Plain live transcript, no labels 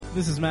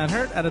This is Matt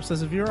Hurt at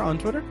Obsessive Viewer on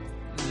Twitter.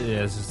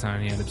 Yeah, this is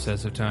Tiny at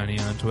Obsessive Tiny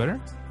on Twitter.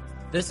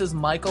 This is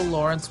Michael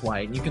Lawrence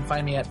White, and you can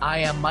find me at I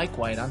am Mike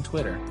White on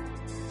Twitter.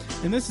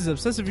 And this is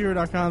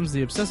ObsessiveViewer.com's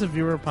The Obsessive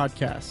Viewer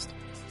Podcast.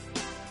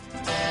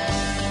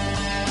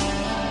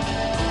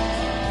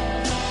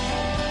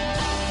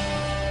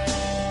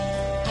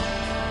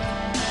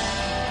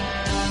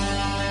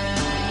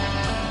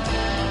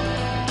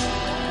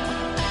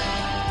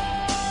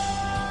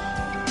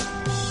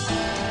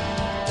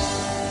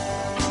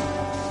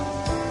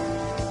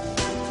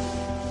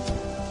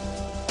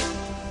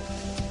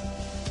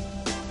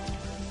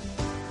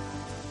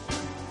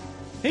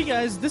 Hey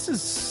guys, this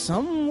is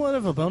somewhat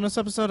of a bonus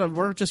episode.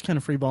 We're just kind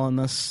of freeballing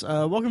this.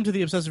 Welcome to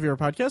the Obsessive Viewer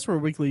Podcast. We're a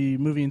weekly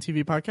movie and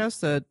TV podcast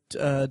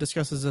that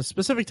discusses a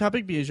specific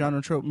topic, be it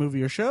genre, trope,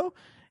 movie, or show.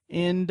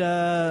 And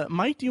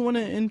Mike, do you want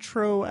to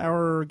intro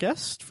our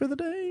guest for the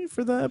day,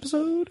 for the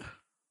episode?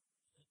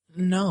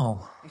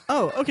 No.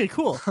 Oh, okay,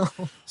 cool.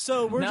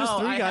 So we're just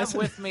three guys. I have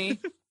with me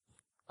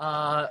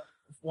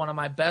one of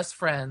my best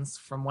friends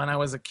from when I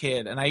was a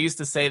kid, and I used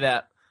to say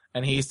that.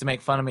 And he used to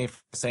make fun of me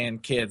for saying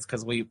kids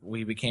because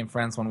we became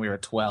friends when we were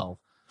 12.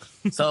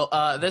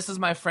 So this is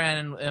my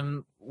friend,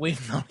 and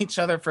we've known each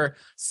other for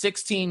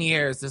 16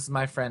 years. This is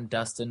my friend,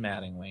 Dustin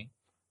Mattingly.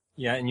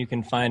 Yeah, and you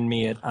can find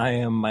me at I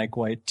am Mike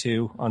White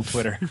 2 on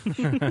Twitter.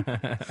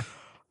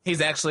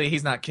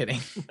 He's not kidding.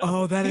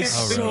 Oh, that is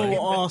so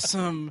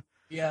awesome.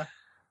 Yeah.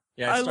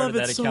 Yeah, I started love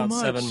it that so account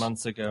much. 7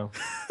 months ago.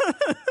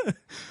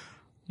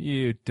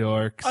 You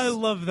dorks. I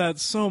love that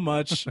so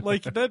much.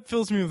 Like, that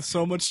fills me with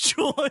so much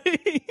joy.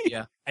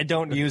 Yeah. I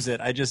don't use it.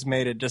 I just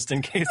made it just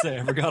in case I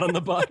ever got on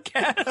the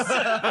podcast.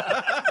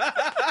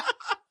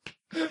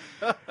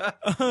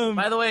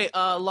 By the way,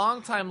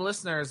 longtime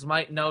listeners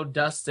might know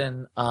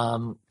Dustin.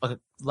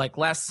 Like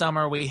last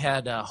summer, we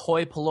had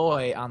Hoi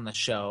Polloi on the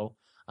show.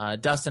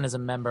 Dustin is a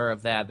member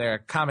of that. They're a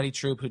comedy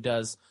troupe who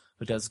does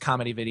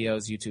comedy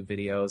videos, YouTube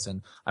videos,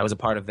 and I was a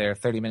part of their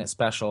 30-minute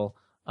special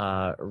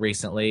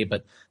recently.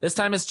 But this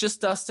time it's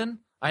just Dustin.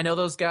 I know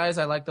those guys.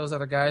 I like those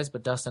other guys,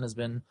 but Dustin has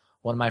been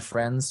one of my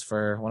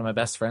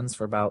best friends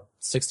for about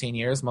 16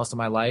 years, most of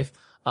my life.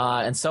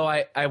 And so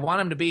I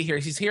want him to be here.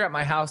 He's here at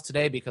my house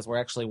today because we're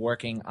actually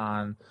working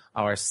on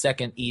our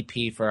second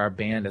EP for our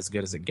band, As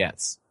Good As It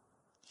Gets.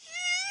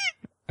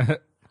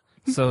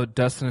 So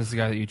Dustin is the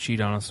guy that you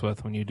cheat on us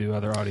with when you do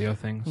other audio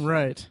things?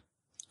 Right.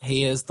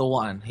 He is the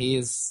one. He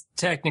is.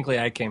 Technically,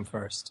 I came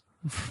first.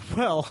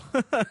 Well.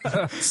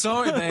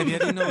 Sorry, baby. I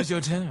didn't know it was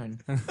your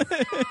turn.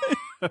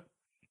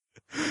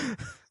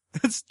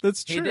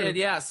 That's true. He did,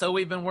 yeah. So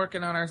we've been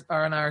working on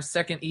our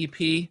second EP.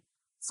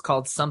 It's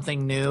called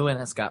Something New,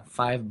 and it's got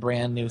 5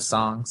 brand new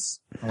songs.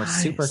 And we're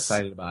super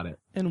excited about it.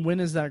 And when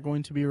is that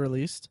going to be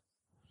released?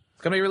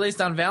 It's going to be released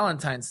on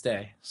Valentine's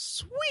Day.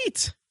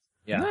 Sweet.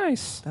 Yeah.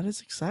 Nice. That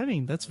is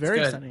exciting. That's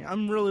very exciting.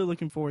 I'm really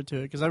looking forward to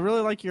it because I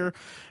really like your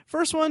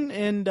first one,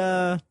 and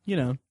and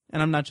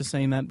I'm not just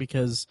saying that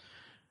because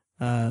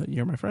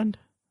you're my friend.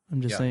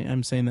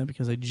 I'm saying that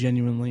because I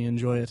genuinely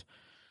enjoy it.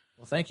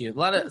 Well, thank you.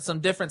 Some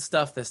different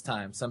stuff this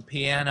time. Some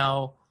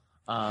piano.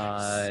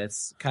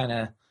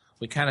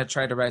 We kind of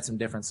tried to write some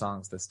different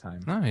songs this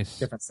time. Nice.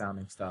 Different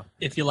sounding stuff.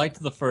 If you liked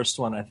the first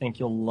one, I think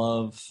you'll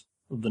love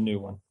the new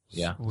one.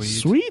 Yeah.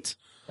 Sweet.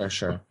 For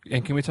sure.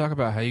 And can we talk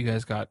about how you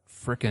guys got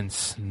frickin'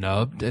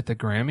 snubbed at the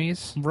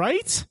Grammys?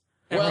 Right?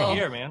 Every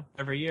year, man.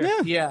 Every year.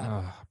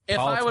 Yeah. If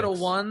I would have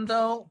won,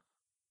 though,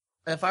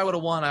 I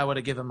would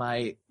have given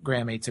my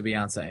Grammy to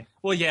Beyonce.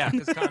 Well, yeah,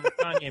 because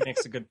Kanye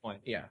makes a good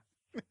point. Yeah.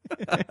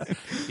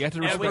 You have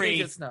to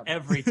respect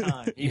every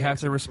time. You have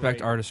to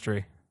respect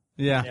artistry.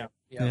 Yeah.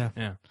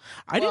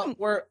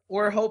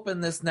 We're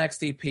hoping this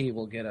next EP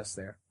will get us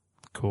there.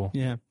 Cool.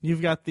 Yeah.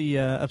 You've got the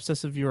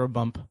Obsessive Viewer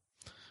bump.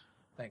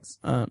 Thanks.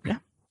 Yeah.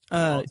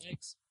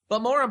 Thanks.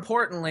 But more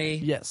importantly,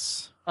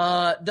 yes.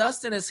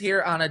 Dustin is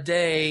here on a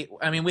day.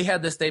 I mean, we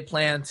had this day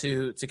planned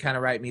to kind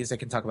of write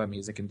music and talk about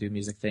music and do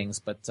music things.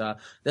 But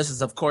this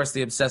is, of course,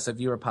 the Obsessive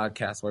Viewer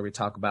Podcast where we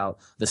talk about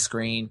the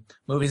screen,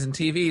 movies and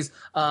TV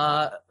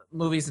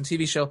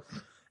show.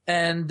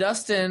 And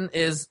Dustin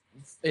is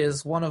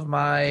one of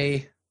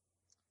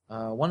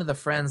the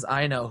friends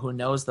I know who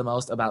knows the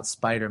most about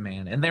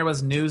Spider-Man. And there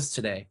was news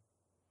today.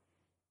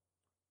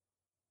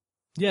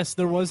 Yes,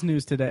 there was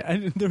news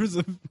today. There was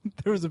a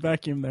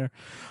vacuum there.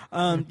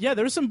 Yeah,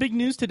 there was some big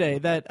news today.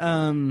 That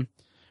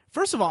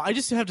first of all, I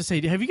just have to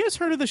say, have you guys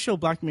heard of the show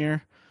Black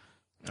Mirror?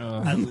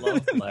 I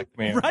love Black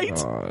Mirror. Right?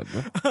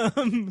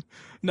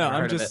 No,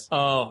 I'm just.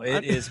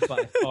 It is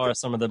by far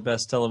some of the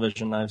best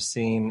television I've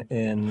seen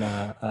in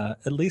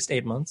at least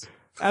 8 months.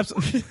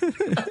 Absolutely.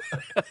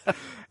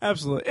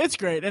 Absolutely. It's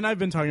great. And I've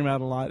been talking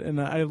about it a lot.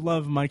 And I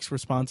love Mike's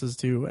responses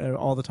to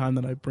all the time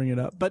that I bring it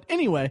up. But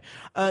anyway,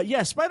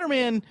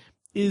 Spider-Man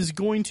is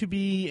going to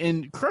be,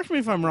 and correct me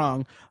if I'm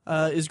wrong,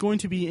 is going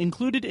to be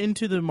included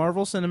into the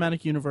Marvel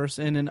Cinematic Universe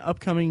in an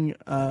upcoming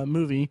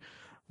movie,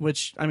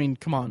 which, I mean,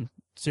 come on,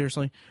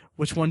 seriously,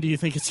 which one do you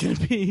think it's going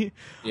to be?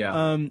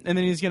 Yeah. And then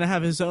he's going to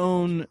have his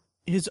own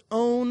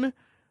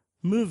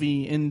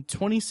movie in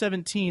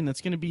 2017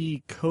 that's going to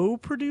be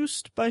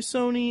co-produced by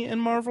Sony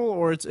and Marvel,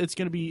 or it's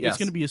going to be Yes. it's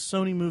going to be a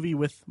Sony movie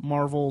with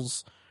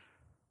Marvel's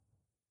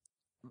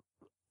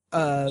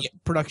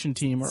production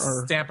team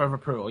or Stamp of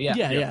approval. Yeah.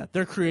 yeah,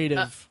 they're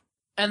creative.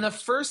 And the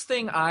first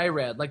thing I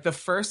read, like the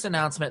first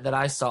announcement that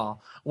I saw,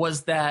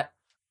 was that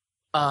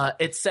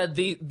it said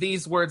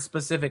these words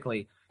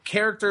specifically: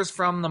 characters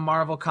from the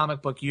Marvel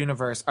comic book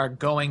universe are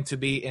going to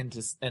be in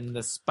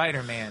the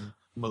Spider-Man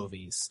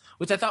movies,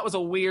 which I thought was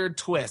a weird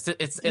twist. It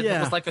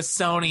was like a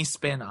Sony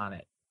spin on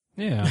it.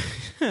 Yeah.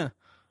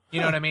 You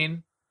know what I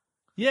mean?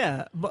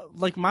 Yeah, but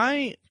like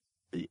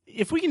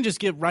if we can just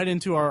get right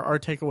into our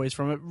takeaways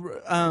from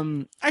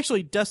it.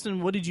 Actually,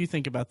 Dustin, what did you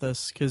think about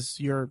this? Because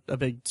you're a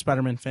big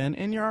Spider-Man fan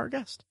and you're our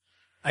guest.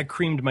 I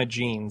creamed my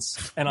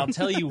jeans, and I'll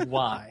tell you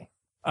why.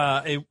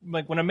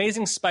 Like when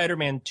Amazing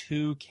Spider-Man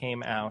 2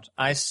 came out,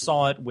 I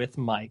saw it with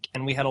Mike,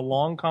 and we had a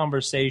long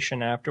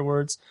conversation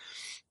afterwards.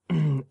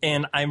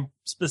 And I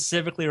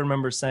specifically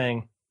remember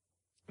saying,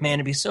 "Man,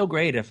 it'd be so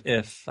great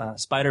if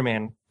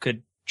Spider-Man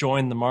could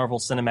join the Marvel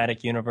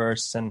Cinematic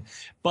Universe,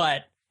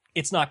 but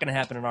it's not going to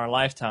happen in our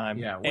lifetime."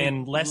 Yeah,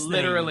 and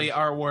literally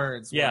our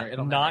words. Yeah,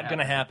 it'll not going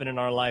to happen in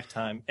our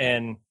lifetime,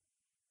 and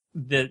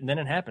then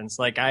it happens.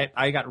 Like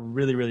I got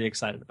really, really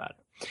excited about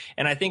it,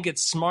 and I think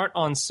it's smart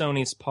on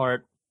Sony's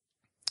part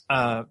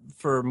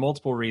for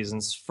multiple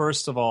reasons.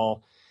 First of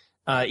all,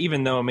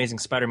 even though Amazing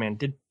Spider-Man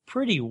did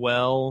pretty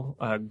well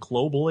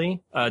globally,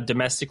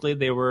 domestically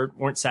they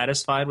weren't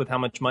satisfied with how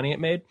much money it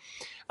made.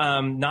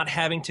 Not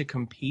having to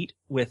compete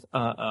with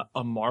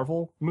a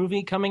Marvel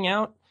movie coming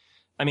out,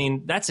 I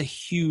mean, that's a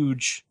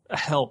huge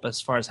help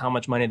as far as how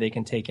much money they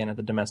can take in at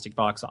the domestic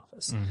box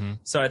office. Mm-hmm.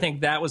 So I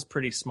think that was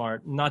pretty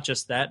smart. Not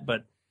just that,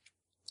 but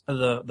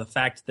the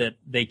fact that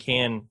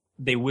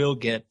they will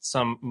get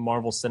some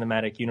Marvel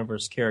Cinematic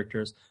Universe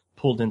characters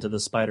pulled into the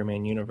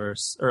Spider-Man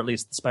universe, or at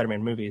least the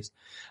Spider-Man movies.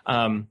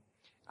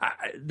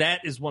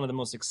 That is one of the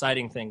most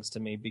exciting things to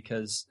me,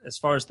 because as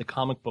far as the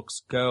comic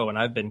books go, and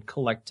I've been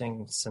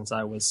collecting since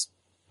I was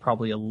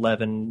probably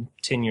 11,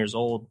 10 years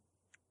old,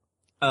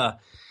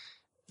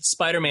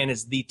 Spider-Man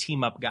is the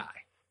team-up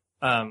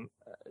guy.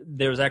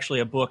 There was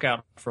actually a book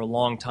out for a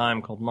long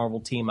time called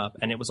Marvel Team Up,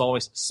 and it was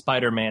always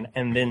Spider-Man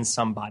and then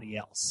somebody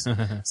else.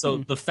 So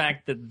the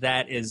fact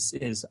that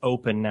is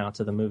open now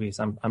to the movies,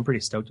 I'm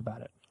pretty stoked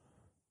about it.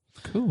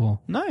 Cool.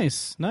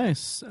 Nice.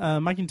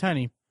 Mike and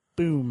Tiny,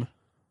 boom.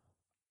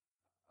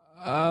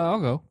 I'll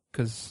go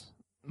because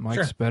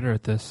Mike's better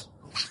at this.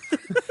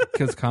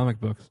 Because comic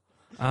books.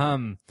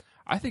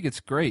 I think it's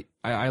great.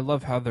 I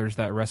love how there's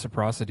that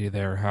reciprocity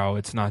there. How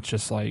it's not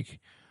just like,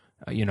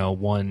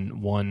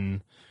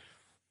 one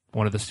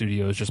of the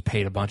studios just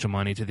paid a bunch of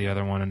money to the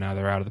other one and now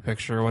they're out of the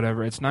picture or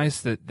whatever. It's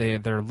nice that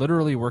they're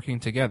literally working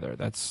together.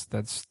 That's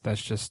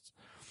just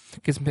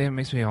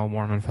makes me all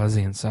warm and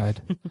fuzzy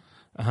inside.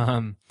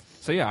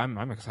 So yeah,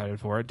 I'm excited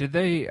for it. Did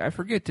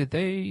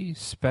they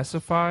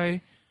specify?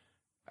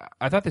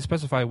 I thought they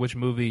specified which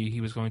movie he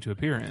was going to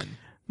appear in.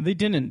 They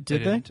didn't,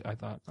 did they? I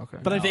thought, okay.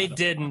 But They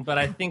didn't, but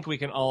I think we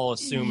can all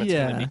assume it's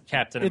going to be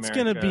Captain America. It's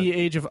going to be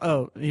Age of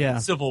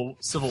Civil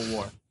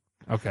War.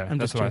 Okay, I'm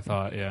that's just what I joking.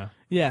 thought. Yeah.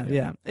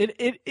 Yeah.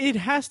 It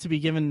has to be,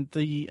 given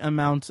the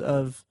amount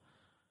of,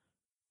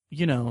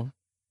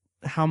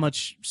 how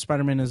much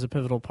Spider-Man is a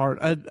pivotal part.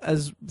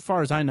 As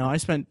far as I know, I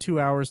spent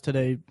 2 hours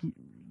today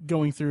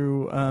going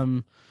through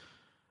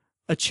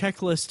a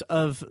checklist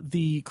of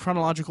the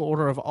chronological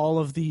order of all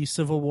of the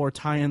Civil War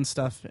tie-in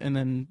stuff, and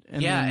then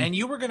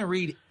you were going to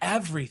read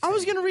everything. I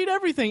was going to read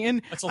everything,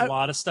 and That's a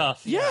lot of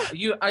stuff. Yeah.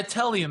 I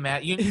tell you,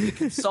 Matt, you need to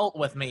consult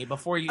with me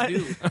before you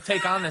do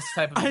take on this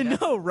type of I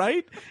endeavor. know,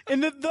 right?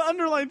 And the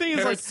underlying thing is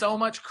There's like so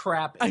much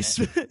crap in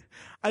it.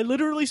 I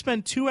literally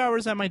spent 2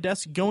 hours at my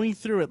desk going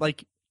through it,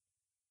 like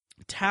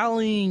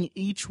tallying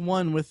each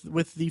one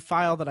with the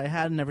file that I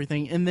had and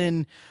everything, and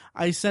then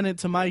I sent it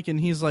to Mike, and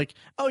he's like,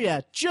 "Oh yeah,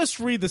 just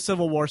read the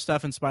Civil War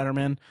stuff in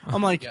Spider-Man."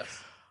 I'm like, Yes.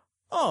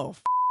 "Oh,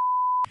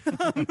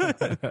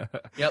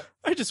 Yep.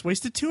 I just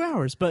wasted 2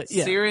 hours." But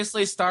yeah,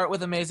 Seriously, start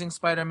with Amazing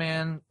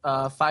Spider-Man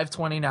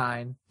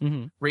 529.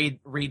 Mm-hmm.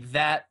 Read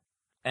that,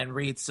 and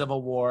read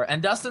Civil War.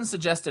 And Dustin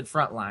suggested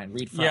Frontline.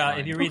 Read Frontline. Yeah,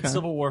 if you read Okay.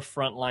 Civil War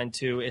Frontline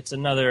 2, it's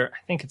another,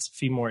 I think it's a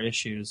few more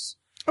issues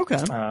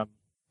Okay.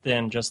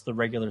 than just the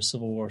regular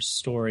Civil War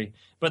story.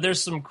 But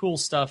there's some cool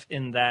stuff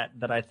in that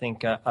I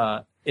think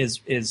is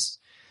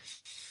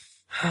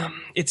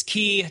it's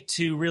key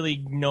to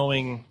really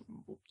knowing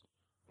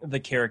the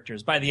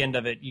characters. By the end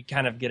of it, you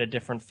kind of get a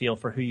different feel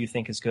for who you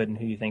think is good and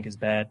who you think is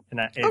bad, and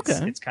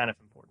it's kind of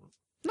important.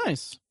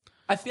 Nice.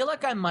 I feel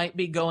like I might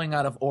be going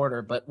out of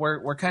order, but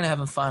we're kind of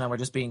having fun, and we're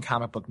just being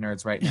comic book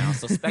nerds right now.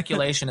 So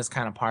speculation is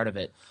kind of part of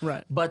it.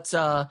 Right. But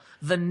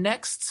the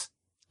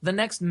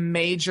next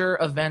major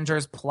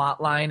Avengers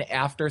plotline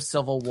after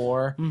Civil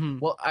War. Mm-hmm.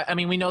 Well, I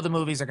mean, we know the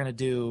movies are gonna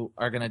do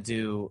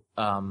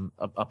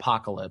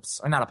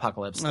Apocalypse, or not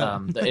Apocalypse,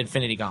 the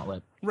Infinity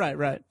Gauntlet.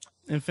 Right.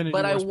 Infinity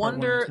But I Wars Part 1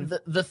 wonder and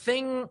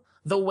 2.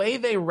 the way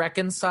they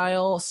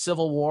reconcile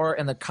Civil War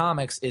in the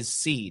comics is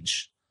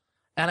Siege,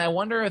 And I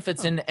wonder if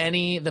it's in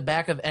the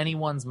back of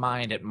anyone's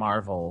mind at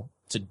Marvel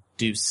to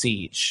do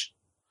Siege.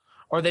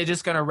 Or are they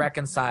just going to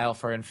reconcile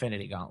for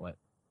Infinity Gauntlet?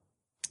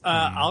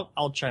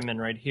 I'll chime in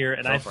right here,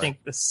 and I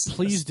think this.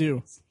 Please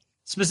do.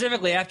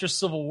 Specifically, after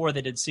Civil War,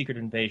 they did Secret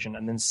Invasion,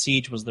 and then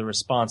Siege was the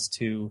response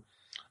to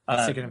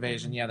Secret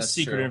Invasion. Yeah, that's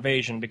Secret true.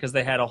 Invasion, because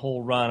they had a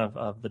whole run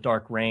of the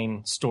Dark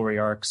Reign story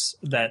arcs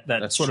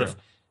that sort of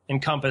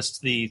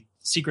encompassed the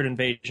Secret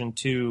Invasion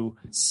to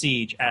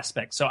Siege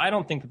aspect. So I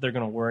don't think that they're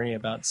going to worry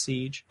about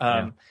Siege.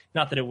 Not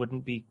that it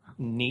wouldn't be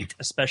neat,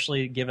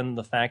 especially given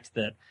the fact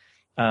that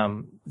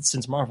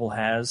since Marvel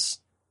has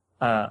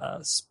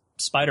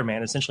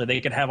Spider-Man, essentially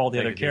they could have all the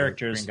other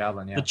characters. Green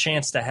Goblin, the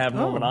chance to have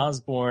Norman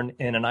Osborn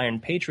in an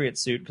Iron Patriot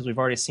suit, because we've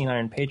already seen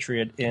Iron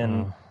Patriot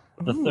in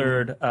the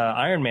third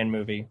Iron Man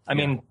movie. I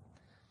mean,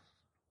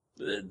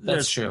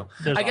 that's true.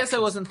 I guess I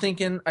wasn't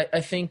thinking. I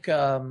think.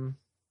 I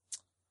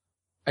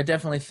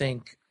definitely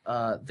think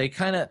they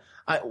kind of.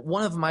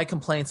 One of my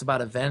complaints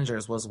about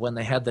Avengers was when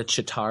they had the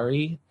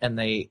Chitauri and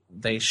they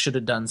should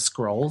have done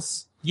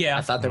Skrulls. Yeah,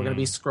 I thought they were going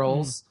to be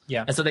Skrulls.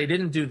 Yeah, and so they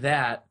didn't do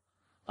that.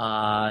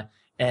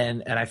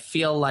 And I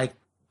feel like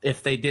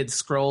if they did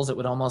Skrulls, it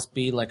would almost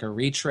be like a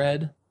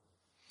retread.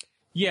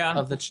 Yeah,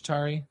 of the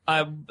Chitauri.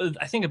 I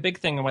think a big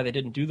thing why they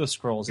didn't do the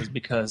Skrulls is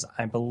because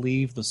I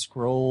believe the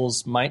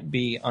Skrulls might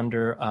be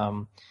under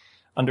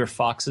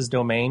Fox's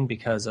domain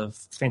because of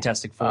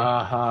Fantastic Four.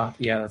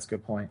 Yeah, that's a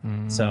good point.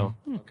 So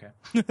okay,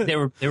 they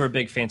were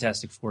big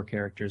Fantastic Four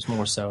characters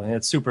more so. And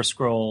it's Super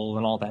Skrull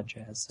and all that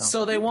jazz.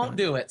 So they won't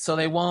do it. So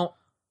they won't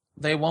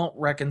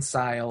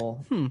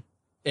reconcile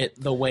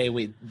it the way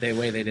they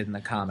did in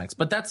the comics.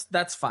 But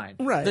that's fine.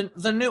 Right.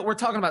 The new we're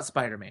talking about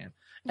Spider-Man.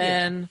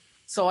 And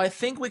so I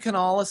think we can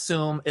all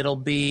assume it'll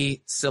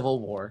be Civil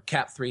War,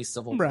 Cap 3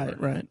 Civil War.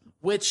 Right.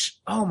 Which,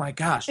 oh my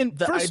gosh, and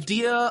the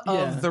idea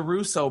of the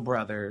Russo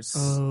brothers.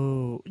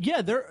 Oh,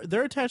 yeah,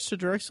 they're attached to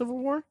direct Civil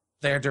War.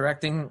 They're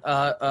directing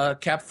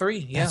Cap 3.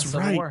 Yeah, That's Civil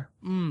right. War.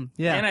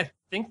 Yeah, and I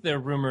think they're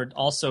rumored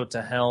also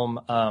to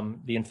helm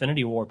the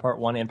Infinity War Part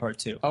 1 and Part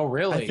 2. Oh,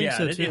 really? I think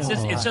so too.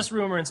 It's just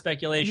rumor and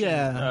speculation.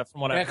 From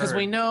what I've heard. because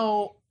we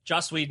know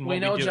Joss Whedon. We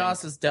know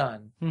Joss is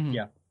done.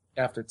 Yeah.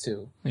 After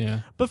 2.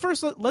 Yeah. But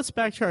first, let's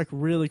backtrack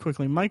really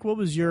quickly. Mike, what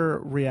was your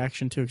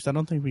reaction to it? Because I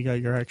don't think we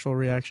got your actual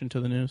reaction to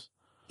the news.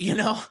 You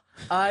know,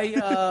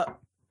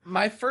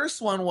 my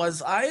first one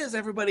was, is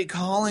everybody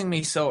calling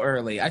me so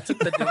early? I took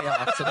the day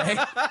off today.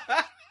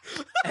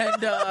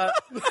 And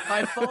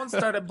my phone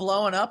started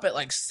blowing up at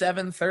like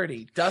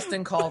 7:30.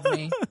 Dustin called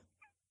me.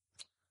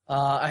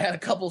 I had a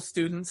couple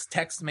students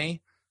text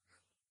me.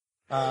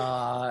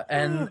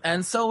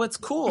 And so it's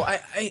cool.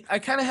 I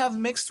kind of have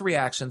mixed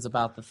reactions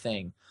about the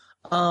thing.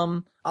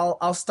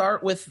 I'll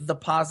start with the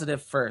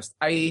positive first.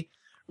 I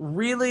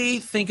really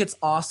think it's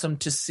awesome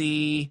to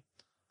see,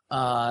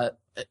 Marvel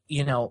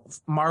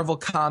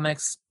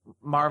Comics,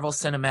 Marvel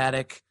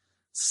Cinematic,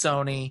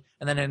 Sony,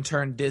 and then in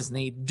turn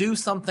Disney do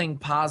something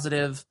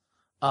positive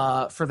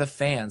for the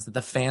fans that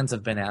the fans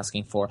have been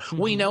asking for.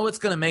 We know it's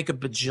going to make $1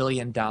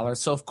 bajillion,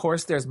 so of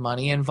course there's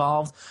money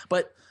involved,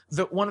 but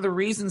one of the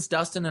reasons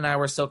Dustin and I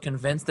were so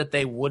convinced that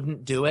they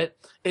wouldn't do it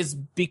is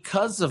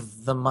because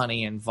of the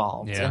money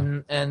involved,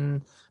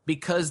 and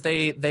because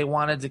they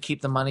wanted to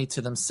keep the money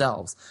to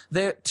themselves.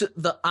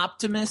 The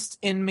optimist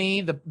in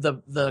me,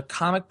 the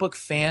comic book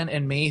fan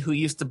in me who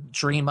used to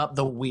dream up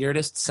the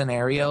weirdest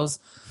scenarios,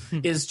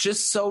 is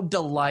just so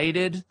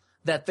delighted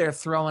that they're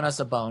throwing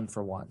us a bone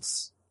for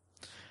once.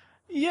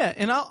 Yeah,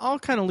 and I'll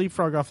kind of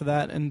leapfrog off of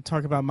that and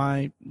talk about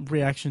my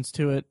reactions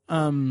to it.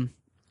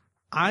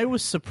 I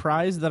was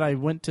surprised that I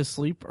went to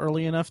sleep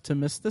early enough to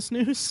miss this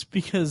news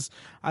because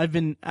I've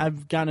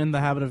gotten in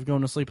the habit of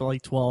going to sleep at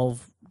like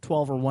 12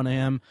 or 1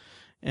 a.m.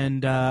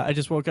 And I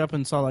just woke up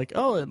and saw like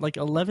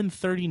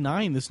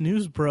 11:39 this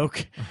news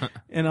broke,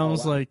 and I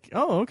was like,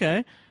 oh,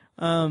 okay.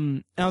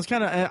 And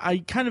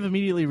I kind of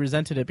immediately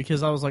resented it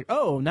because I was like,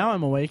 oh, now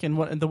I'm awake,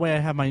 and the way I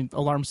have my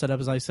alarm set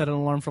up is I set an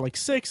alarm for like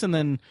 6 and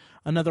then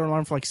another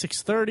alarm for like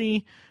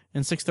 6:30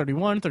 and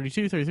 6:31,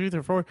 32, 33,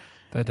 34.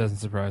 That doesn't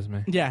surprise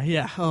me.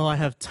 Yeah. Oh, I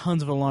have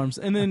tons of alarms.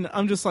 And then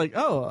I'm just like,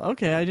 oh,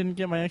 okay, I didn't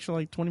get my actual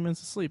like 20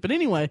 minutes of sleep. But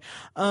anyway,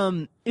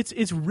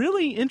 it's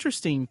really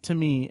interesting to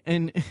me.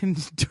 And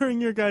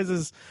during your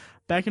guys'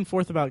 back and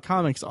forth about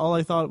comics, all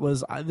I thought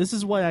was, this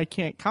is why I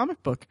can't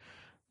comic book.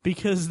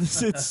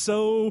 Because it's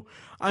so,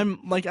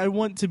 I'm like, I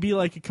want to be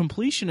like a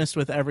completionist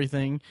with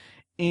everything.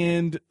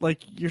 And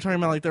like, you're talking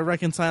about like they're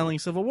reconciling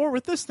Civil War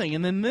with this thing.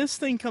 And then this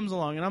thing comes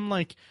along and I'm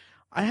like,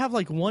 I have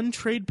like one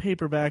trade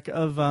paperback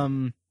of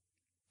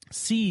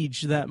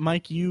Siege that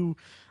Mike, you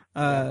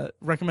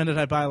recommended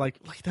I buy like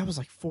that was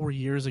like 4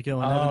 years ago.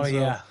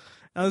 I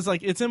was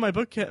like, it's in my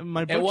book. It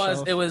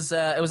was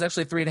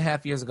actually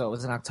 3.5 years ago. It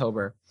was in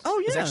October. Oh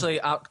yeah, it was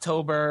actually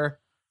October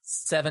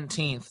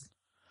 17th.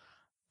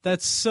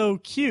 That's so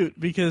cute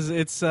because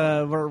it's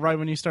right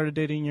when you started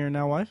dating your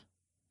now wife.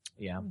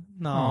 Yeah.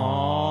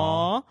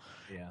 Aww.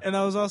 Yeah. And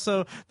that was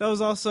also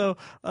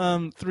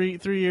 3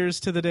 years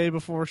to the day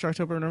before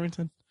Shocktober in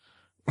Irvington.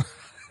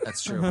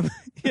 That's true.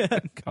 Yeah.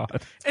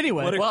 God.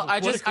 Anyway, Well,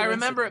 I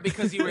remember it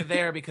because you were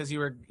there because you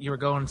were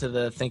going to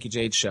the Thank You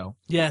Jade show.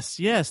 yes,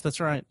 that's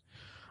right.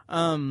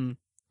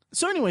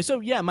 So anyway,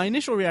 my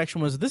initial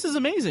reaction was, "This is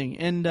amazing,"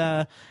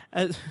 and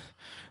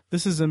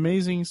this is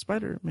amazing,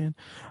 Spider-Man.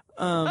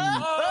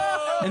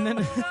 And then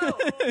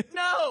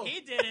No,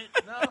 He did it.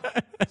 No.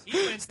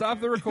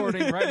 Stop the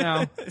recording right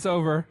now. It's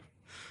over.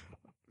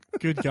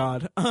 good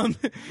God.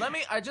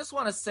 I just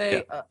want to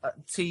say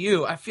to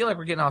you, I feel like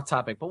we're getting off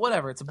topic, but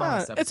whatever. It's a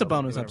bonus episode. It's a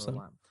bonus We can do whatever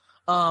episode.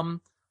 we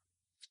want.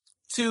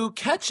 To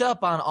catch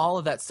up on all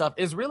of that stuff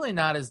is really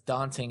not as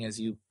daunting as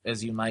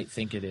you might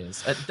think it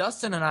is.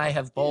 Dustin and I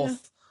have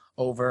both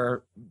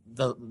over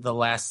the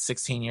last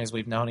 16 years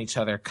we've known each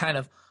other kind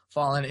of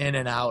fallen in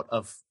and out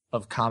of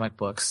comic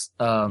books.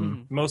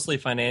 Mostly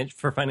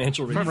for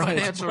financial reasons. For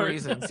financial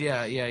reasons,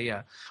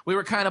 yeah. We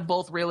were kind of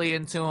both really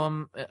into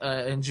them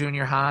in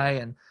junior high,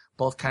 and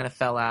both kind of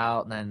fell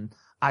out. And then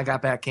I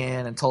got back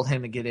in and told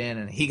him to get in,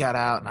 and he got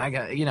out, and I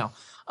got,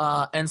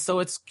 and so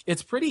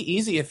it's pretty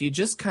easy if you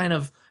just kind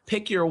of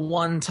pick your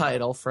one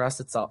title. For us,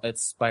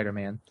 it's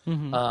Spider-Man,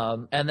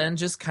 and then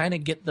just kind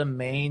of get the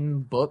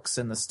main books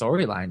and the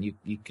storyline.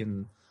 You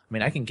can. I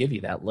mean, I can give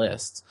you that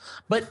list,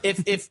 but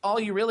if all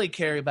you really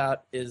care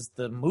about is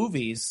the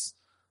movies,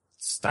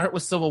 start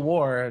with Civil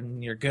War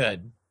and you're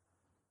good.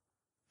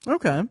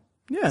 Okay,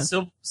 yeah.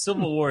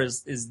 Civil War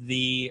is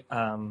the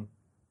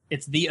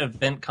it's the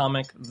event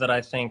comic that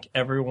I think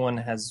everyone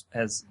has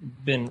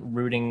been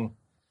rooting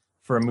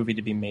for a movie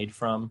to be made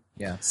from.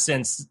 Yeah.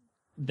 Since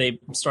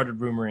they started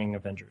rumoring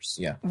Avengers.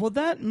 Yeah. Well,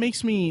 that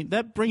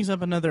brings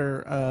up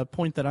another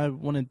point that I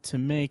wanted to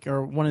make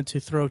or wanted to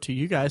throw to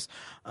you guys.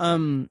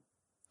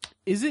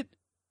 Is it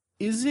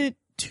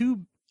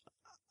too,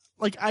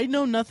 like, I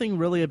know nothing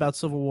really about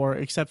Civil War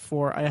except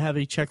for I have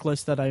a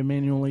checklist that I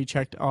manually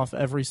checked off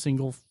every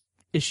single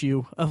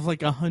issue of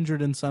like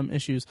 100 and some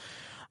issues.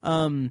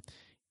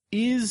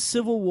 Is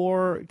Civil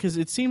War, because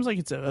it seems like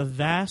it's a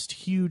vast,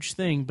 huge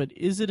thing, but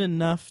is it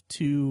enough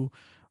to,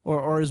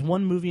 or is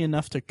one movie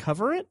enough to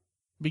cover it?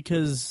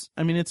 Because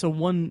I mean, it's a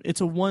one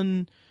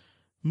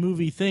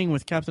movie thing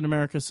with Captain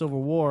America: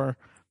 Civil War.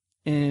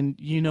 And,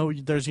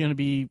 there's going to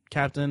be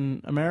Captain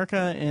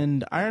America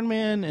and Iron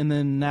Man, and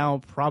then now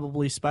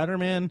probably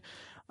Spider-Man.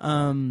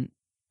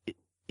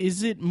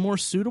 Is it more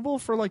suitable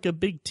for, like, a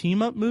big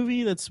team-up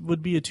movie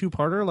would be a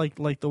two-parter,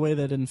 like the way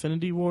that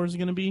Infinity War is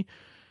going to be?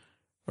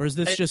 Or is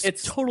this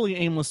it's totally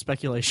aimless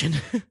speculation?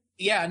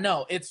 Yeah,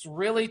 no, it's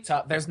really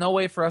tough. There's no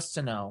way for us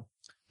to know.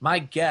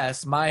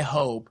 My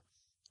hope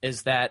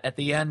is that at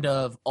the end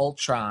of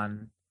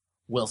Ultron,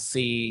 we'll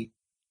see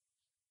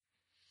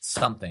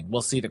something.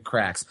 We'll see the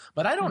cracks,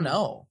 but I don't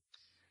know.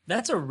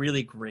 That's a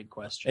really great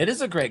question. It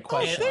is a great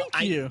question. Oh,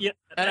 thank you.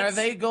 And are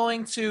they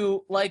going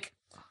to, like,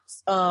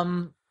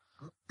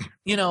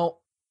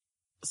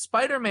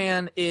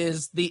 Spider-Man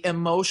is the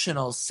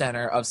emotional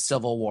center of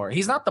Civil War.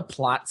 He's not the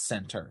plot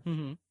center,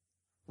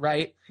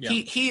 right? Yeah.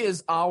 He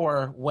is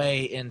our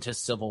way into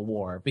Civil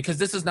War because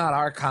this is not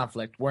our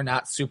conflict. We're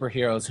not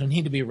superheroes who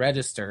need to be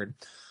registered.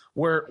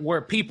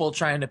 We're people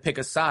trying to pick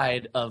a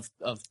side of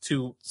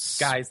two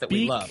guys that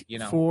we love,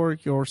 for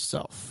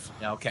yourself.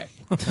 Yeah, okay.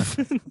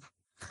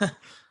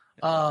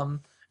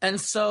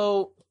 And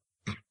so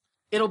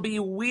it'll be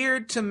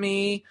weird to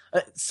me.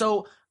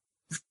 So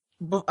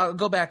I'll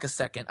go back a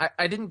second.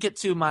 I didn't get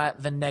to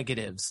the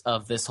negatives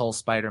of this whole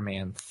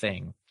Spider-Man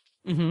thing.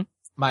 Mm-hmm.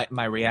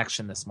 My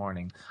reaction this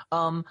morning.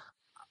 And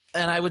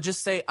I would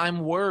just say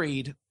I'm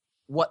worried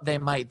what they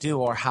might do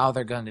or how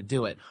they're going to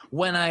do it.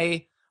 When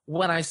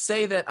I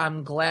say that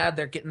I'm glad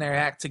they're getting their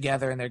act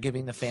together and they're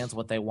giving the fans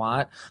what they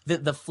want,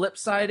 the flip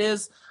side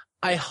is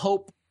I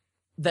hope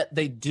that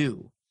they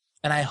do.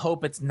 And I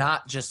hope it's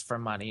not just for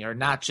money or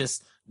not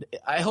just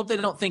 – I hope they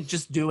don't think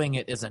just doing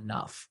it is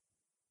enough.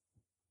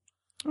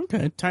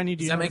 Okay. Tiny,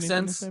 do you Does that have make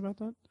anything sense? to say about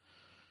that?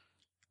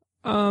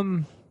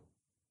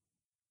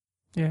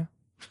 Yeah.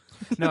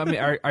 No, I mean,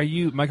 are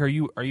you, Mike? Are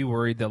you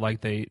worried that,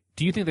 like, do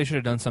you think they should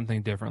have done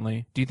something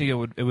differently? Do you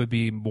think it would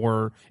be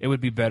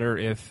better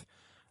if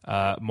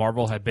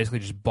Marvel had basically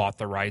just bought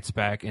the rights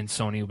back and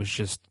Sony was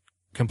just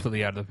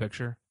completely out of the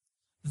picture?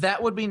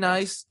 That would be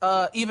nice.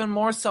 Even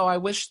more so, I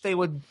wish they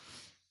would.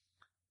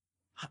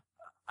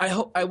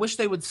 I wish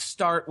they would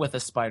start with a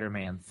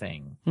Spider-Man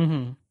thing.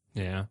 Mm-hmm.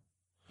 Yeah.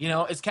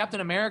 Is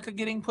Captain America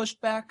getting pushed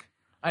back?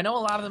 I know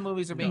a lot of the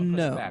movies are being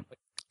pushed back, but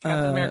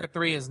Captain America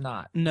 3 is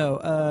not.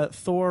 No,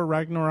 Thor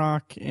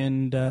Ragnarok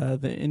and the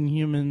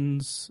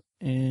Inhumans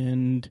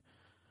and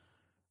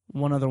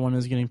one other one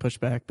is getting pushed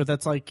back, but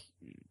that's like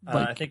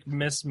I think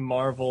Miss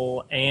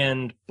Marvel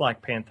and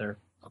Black Panther.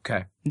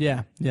 Okay.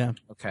 Yeah.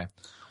 Okay.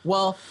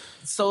 Well,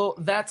 so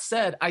that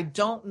said, I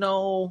don't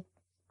know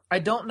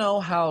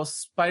how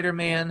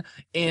Spider-Man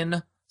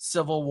in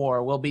Civil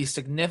War will be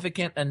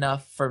significant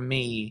enough for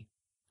me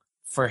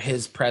for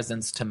his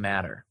presence to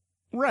matter.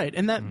 Right,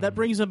 and that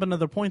brings up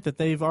another point that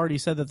they've already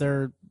said that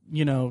they're,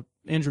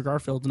 Andrew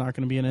Garfield's not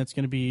going to be in it. It's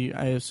going to be,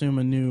 I assume,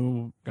 a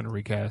new Going to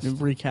recast.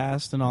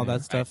 recast and all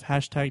that stuff.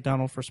 Hashtag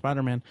Donald for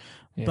Spider-Man.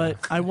 Yeah. But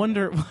I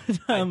wonder.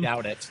 I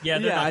doubt it. Yeah,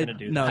 they're not going to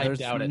do that. No, I there's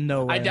doubt it.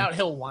 no way. I doubt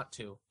he'll want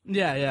to.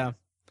 Yeah.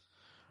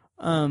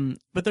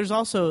 But there's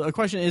also a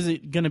question: is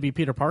it going to be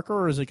Peter Parker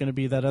or is it going to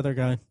be that other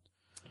guy?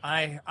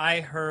 I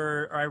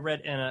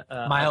read in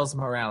a Miles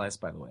Morales,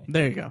 by the way.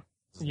 There you go.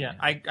 Yeah,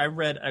 I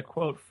read a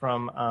quote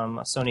from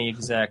a Sony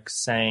exec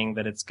saying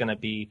that it's going to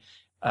be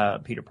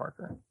Peter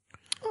Parker.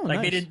 Oh,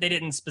 Like nice. they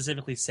didn't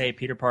specifically say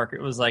Peter Parker.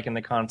 It was like in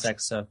the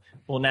context of,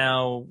 well,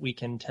 now we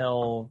can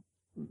tell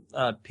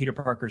Peter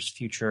Parker's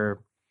future.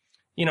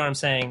 You know what I'm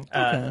saying?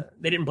 Okay.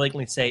 They didn't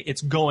blatantly say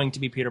it's going to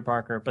be Peter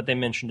Parker, but they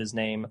mentioned his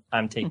name.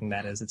 I'm taking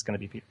that as it's going to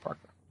be Peter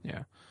Parker.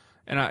 Yeah.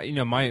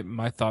 And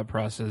my thought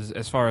process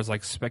as far as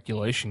like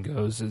speculation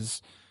goes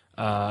is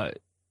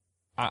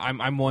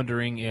I'm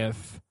wondering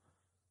if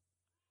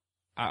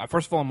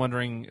first of all, I'm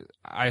wondering,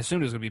 I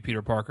assumed it was going to be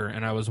Peter Parker,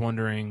 and I was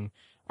wondering,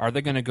 are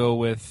they going to go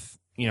with,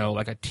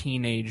 like a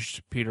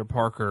teenaged Peter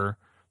Parker,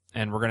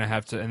 and we're going to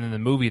have to, and then the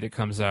movie that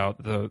comes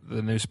out, the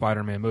new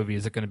Spider-Man movie,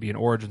 is it going to be an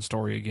origin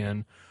story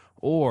again?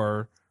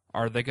 Or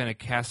are they going to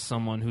cast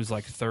someone who's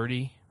like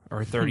 30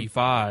 or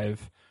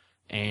 35,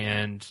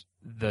 and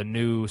the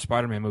new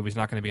Spider-Man movie is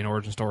not going to be an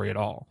origin story at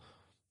all?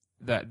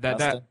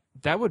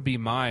 That would be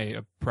my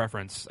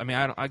preference. I mean,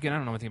 I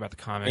don't know anything about the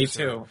comics. Me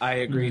too. I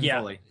agree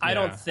fully. I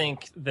don't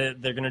think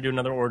that they're going to do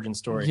another origin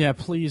story. Yeah,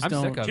 please I'm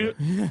don't. sick of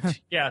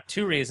it. Yeah,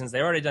 two reasons. They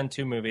already done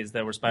two movies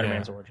that were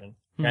Spider-Man's origin.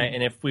 Right?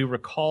 And if we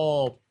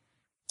recall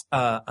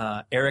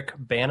Eric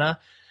Bana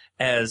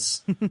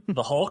as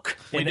the Hulk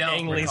in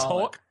Ang Lee's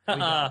Hulk,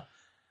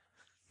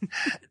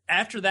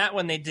 after that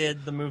one they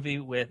did the movie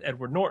with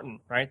Edward Norton,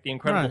 right? The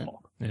Incredible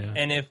Hulk. Yeah.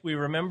 And if we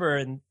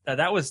remember,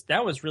 that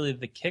was really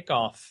the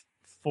kickoff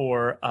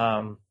for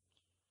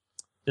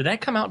did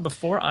that come out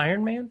before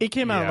Iron Man? It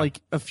came out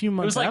like a few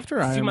months after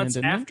Iron Man, a few months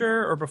didn't it?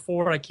 after or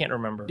before, I can't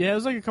remember. Yeah, it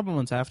was like a couple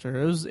months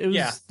after. It was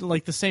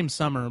like the same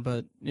summer,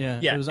 but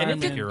it was and Iron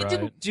Man. it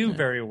didn't do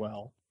very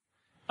well.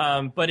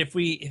 But if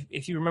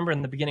you remember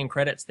in the beginning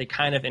credits, they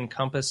kind of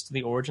encompassed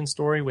the origin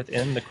story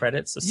within the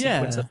credits, a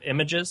sequence of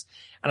images,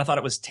 and I thought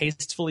it was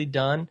tastefully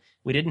done.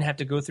 We didn't have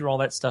to go through all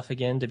that stuff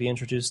again to be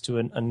introduced to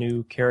a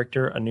new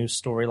character, a new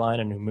storyline,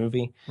 a new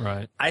movie.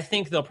 Right. I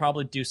think they'll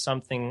probably do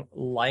something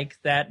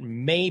like that,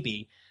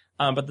 maybe.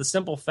 But the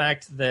simple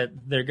fact that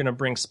they're going to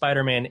bring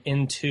Spider-Man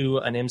into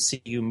an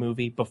MCU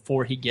movie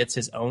before he gets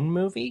his own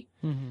movie,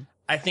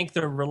 I think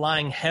they're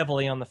relying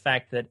heavily on the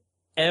fact that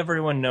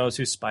everyone knows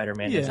who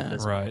Spider-Man is at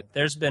this point.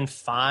 There's been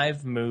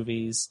 5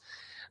 movies.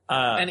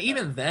 And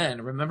even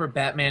then, remember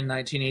Batman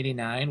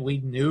 1989? We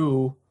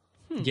knew.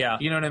 Yeah.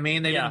 You know what I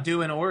mean? They didn't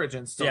do an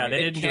origin story. Yeah, they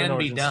it didn't can do an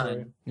be origin done.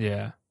 story.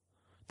 Yeah.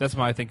 That's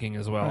my thinking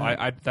as well.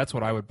 Right. That's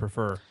what I would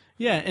prefer.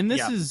 Yeah, and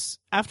this is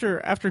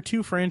after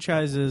 2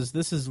 franchises,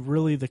 this is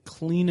really the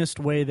cleanest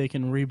way they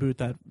can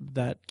reboot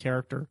that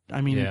character.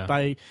 I mean,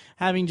 by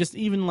having just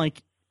even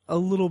like a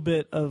little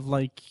bit of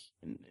like,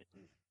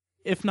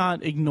 if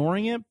not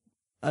ignoring it,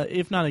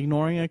 if not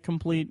ignoring a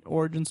complete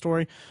origin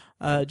story,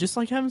 just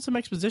like having some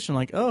exposition,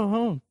 like,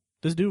 oh,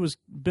 this dude was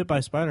bit by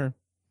a spider.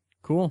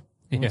 Cool.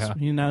 Yeah.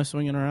 He's now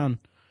swinging around.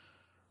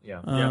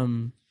 Yeah.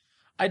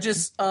 I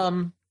just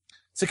to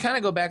kind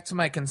of go back to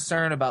my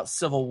concern about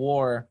Civil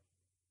War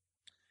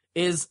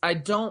is I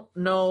don't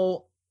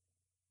know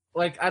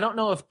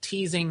if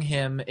teasing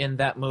him in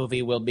that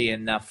movie will be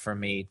enough for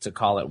me to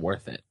call it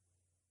worth it.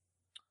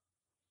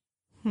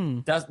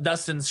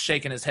 Dustin's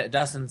shaking his head.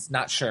 Dustin's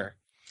not sure.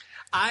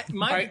 Are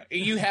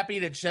you happy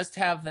to just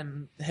have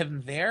him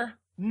there?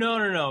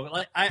 No.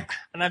 Like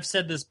I've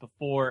said this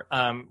before.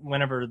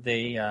 Whenever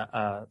they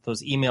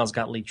those emails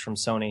got leaked from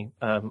Sony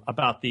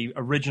about the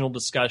original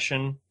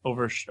discussion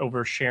over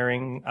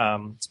sharing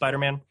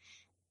Spider-Man,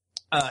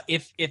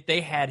 if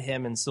they had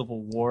him in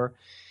Civil War,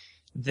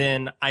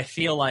 then I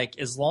feel like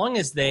as long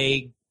as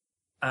they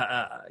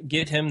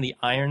give him the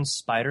Iron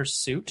Spider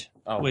suit,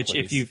 which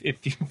please.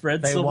 if you've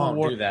read They Civil won't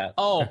War, do that.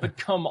 but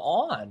come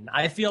on!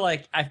 I feel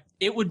like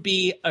it would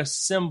be a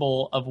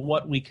symbol of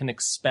what we can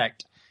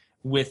expect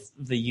with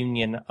the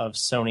union of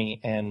Sony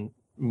and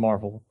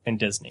Marvel and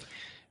Disney,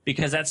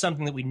 because that's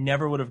something that we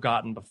never would have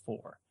gotten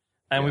before.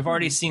 And we've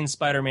already seen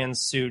Spider-Man's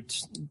suit,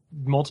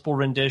 multiple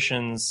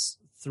renditions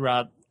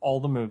throughout all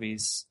the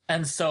movies.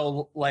 And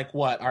so, like,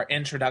 what? Our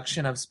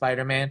introduction of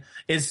Spider-Man?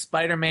 Is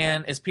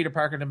Peter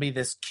Parker to be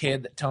this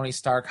kid that Tony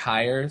Stark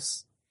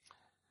hires?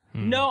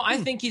 No, I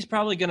think he's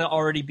probably going to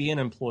already be an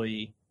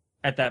employee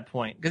at that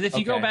point. Because if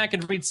you go back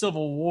and read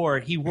Civil War,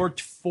 he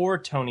worked for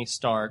Tony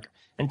Stark,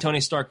 and Tony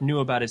Stark knew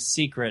about his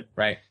secret.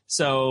 Right.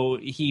 So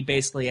he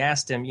basically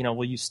asked him,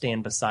 will you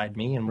stand beside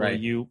me, and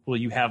will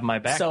you have my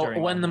back? So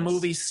during when all the this?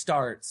 movie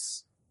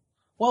starts,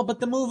 but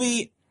the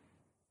movie,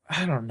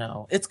 I don't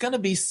know. It's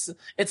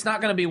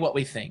not gonna be what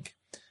we think,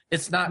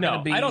 It's not going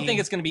to be. I don't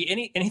think it's going to be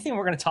anything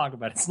we're going to talk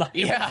about. It's not. Right.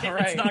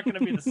 It's not going to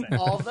be the same.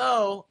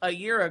 Although a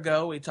year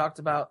ago we talked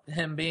about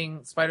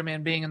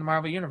Spider-Man being in the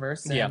Marvel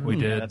universe. And yeah, we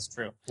did. That's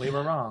true. We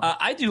were wrong.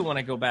 I do want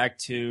to go back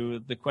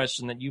to the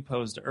question that you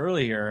posed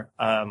earlier,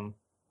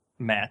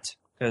 Matt,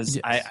 because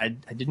Yes. I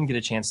didn't get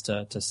a chance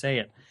to say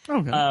it.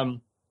 Okay.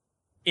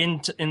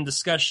 In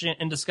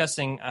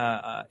discussing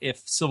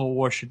if Civil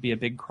War should be a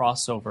big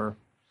crossover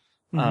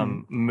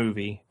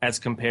movie as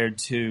compared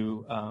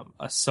to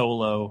a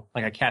solo,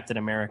 like a Captain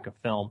America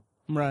film.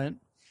 Right.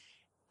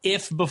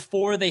 If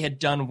before they had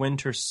done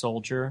Winter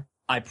Soldier,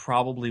 I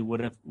probably would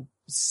have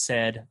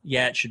said,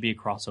 yeah, it should be a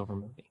crossover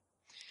movie.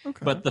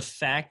 Okay. But the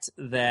fact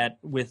that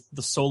with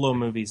the solo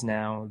movies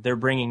now, they're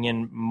bringing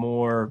in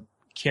more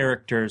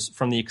characters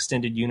from the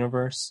extended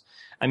universe.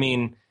 I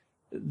mean,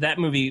 that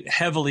movie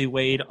heavily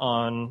weighed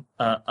on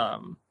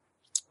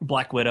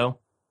Black Widow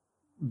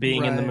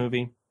being in the Right.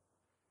 movie.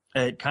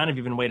 It kind of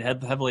even weighed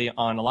heavily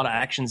on a lot of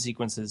action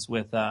sequences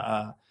with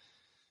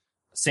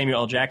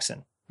Samuel L.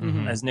 Jackson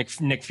as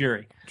Nick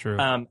Fury. True.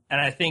 And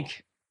I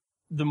think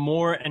the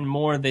more and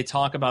more they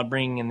talk about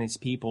bringing in these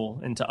people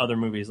into other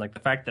movies, like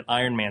the fact that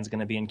Iron Man's going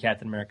to be in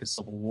Captain America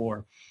Civil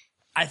War,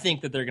 I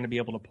think that they're going to be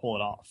able to pull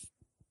it off.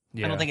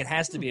 Yeah. I don't think it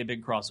has to be a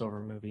big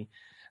crossover movie.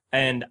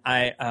 And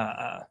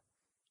I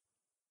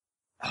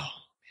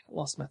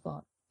lost my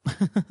thought.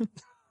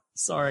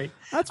 Sorry.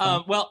 That's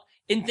fine. Well,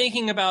 in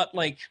thinking about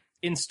like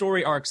in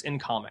story arcs in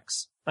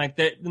comics, like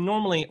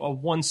normally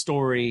one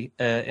story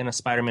in a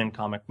Spider-Man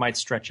comic might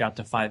stretch out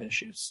to 5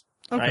 issues.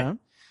 Okay. Right?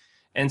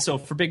 And so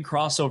for big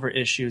crossover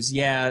issues,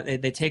 yeah,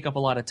 they take up a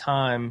lot of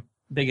time,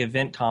 big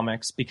event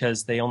comics,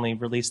 because they only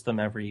release them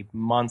every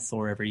month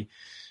or every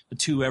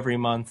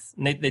month.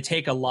 And they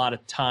take a lot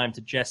of time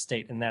to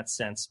gestate in that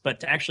sense. But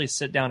to actually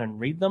sit down and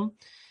read them,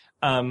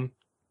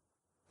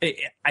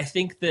 I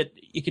think that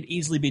it could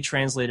easily be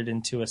translated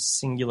into a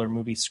singular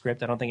movie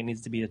script. I don't think it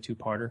needs to be a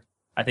 2-parter.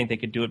 I think they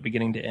could do it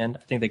beginning to end.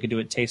 I think they could do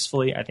it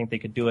tastefully. I think they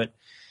could do it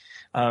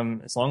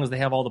as long as they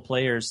have all the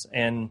players.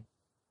 And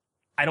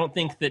I don't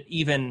think that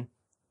even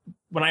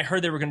when I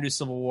heard they were going to do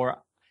Civil War,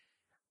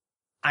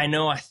 I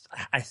know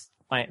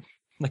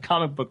the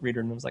comic book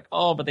reader was like,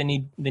 oh, but they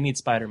need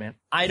Spider-Man.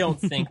 I don't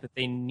think that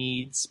they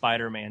need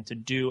Spider-Man to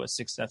do a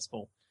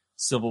successful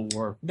Civil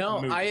War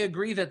No, movie. I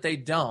agree that they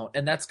don't,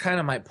 and that's kind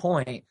of my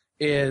point.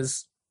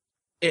 Is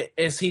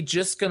he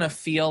just gonna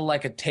feel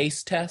like a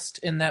taste test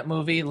in that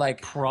movie?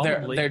 Like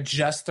Probably. they're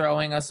just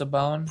throwing us a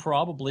bone,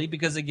 Probably,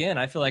 because again,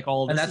 I feel like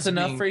all of this and that's is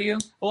enough being, for you.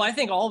 Well, I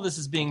think all of this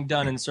is being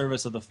done in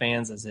service of the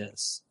fans as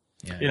is.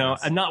 Yeah, You know,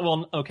 I'm not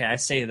well. Okay, I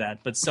say that,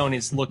 but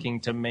Sony's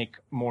looking to make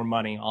more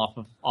money off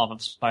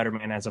of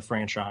Spider-Man as a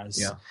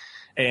franchise. Yeah.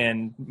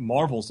 And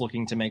Marvel's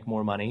looking to make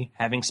more money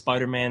having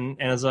Spider-Man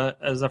as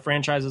a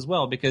franchise as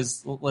well.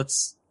 Because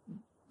let's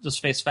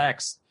just face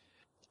facts: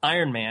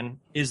 Iron Man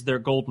is their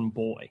golden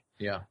boy.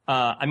 Yeah.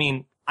 I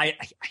mean,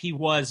 he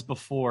was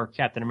before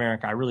Captain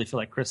America. I really feel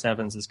like Chris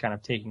Evans is kind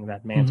of taking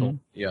that mantle.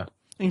 Yeah.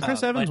 And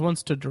Chris Evans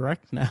wants to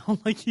direct now.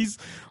 like he's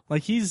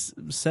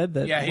said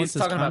that. Yeah, once he's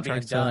his talking about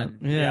being contract's up-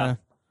 done. Yeah.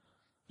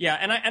 Yeah,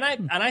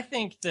 and I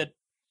think that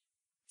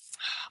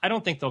I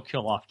don't think they'll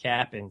kill off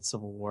Cap in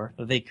Civil War.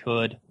 They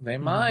could. They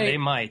might. They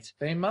might.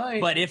 They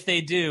might. But if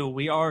they do,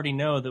 we already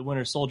know that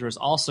Winter Soldier is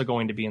also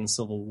going to be in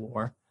Civil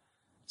War.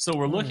 So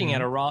we're looking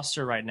at a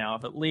roster right now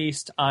of at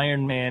least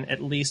Iron Man,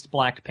 at least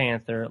Black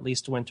Panther, at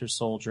least Winter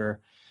Soldier,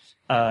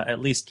 at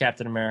least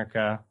Captain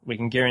America. We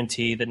can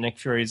guarantee that Nick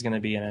Fury is going to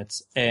be in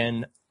it.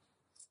 And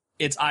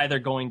it's either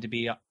going to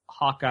be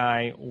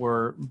Hawkeye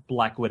or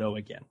Black Widow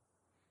again.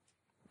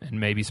 And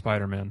maybe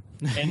Spider-Man.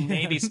 And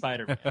maybe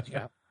Spider-Man.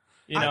 Yeah.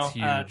 You know,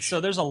 That's huge. so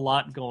there's a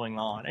lot going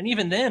on. And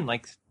even then,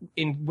 like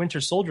in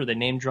Winter Soldier, they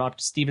name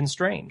dropped Stephen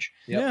Strange.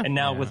 Yeah. And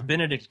now Yeah. with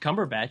Benedict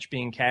Cumberbatch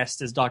being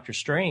cast as Doctor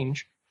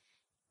Strange,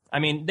 I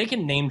mean, they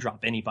can name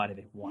drop anybody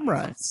they want.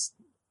 Right.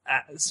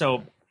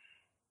 So,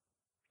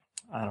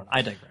 I don't know.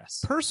 I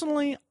digress.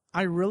 Personally,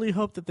 I really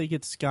hope that they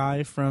get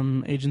Skye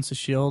from Agents of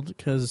S.H.I.E.L.D.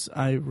 because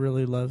I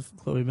really love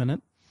Chloe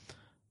Bennett.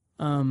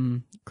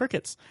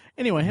 Crickets.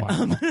 Anyway,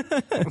 Wow.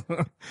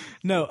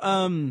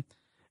 no.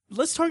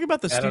 Let's talk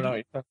about the I don't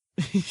know.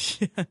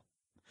 studio. Yeah.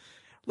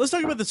 Let's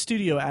talk about the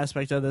studio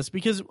aspect of this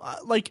because,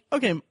 like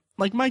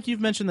Mike,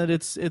 you've mentioned that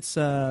it's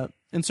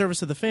in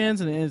service of the fans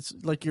and it's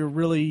like you're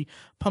really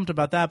pumped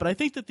about that. But I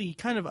think that the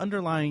kind of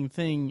underlying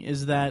thing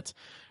is that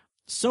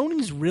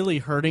Sony's really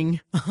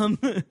hurting.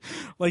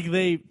 Like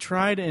they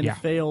tried and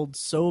failed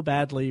so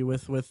badly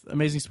with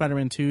Amazing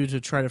Spider-Man 2 to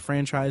try to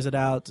franchise it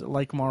out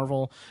like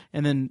Marvel,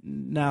 and then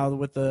now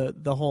with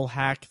the whole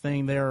hack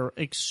thing, they're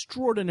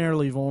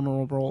extraordinarily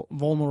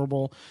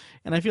vulnerable.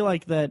 And I feel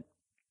like that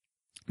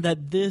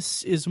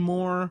this is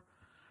more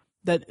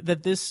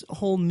that this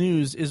whole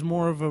news is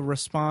more of a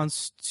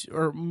response to,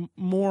 or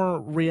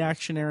more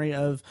reactionary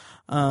of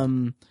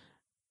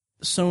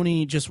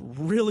Sony just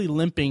really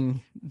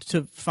limping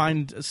to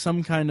find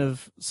some kind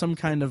of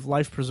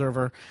life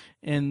preserver,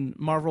 and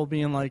Marvel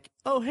being like,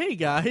 "Oh, hey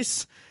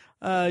guys,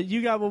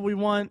 you got what we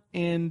want,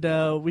 and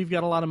we've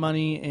got a lot of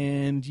money,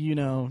 and you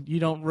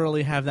don't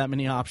really have that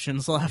many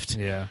options left.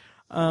 Yeah.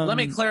 Let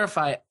me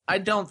clarify. I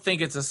don't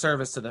think it's a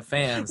service to the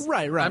fans.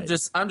 Right. I'm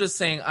just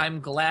saying I'm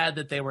glad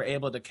that they were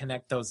able to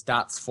connect those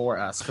dots for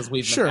us because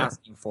we've been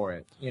asking for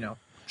it.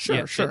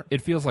 Sure.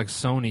 It feels like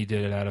Sony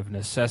did it out of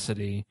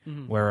necessity,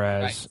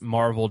 whereas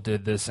Marvel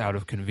did this out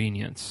of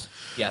convenience.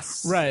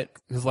 Yes. Right.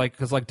 Because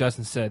like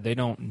Dustin said, they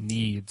don't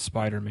need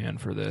Spider-Man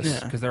for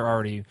this because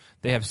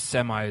they have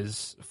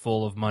semis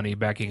full of money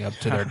backing up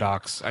to their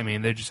docs. I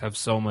mean, they just have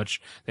so much.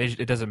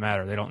 It doesn't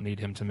matter. They don't need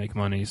him to make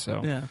money.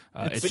 So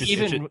it's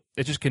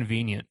just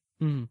convenient.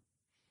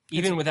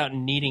 Even without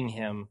needing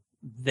him,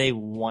 they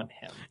want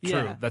him.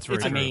 True. That's very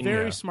true. It's a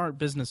very smart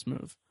business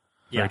move.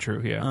 Very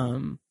true. Yeah.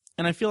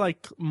 And I feel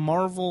like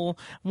Marvel,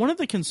 one of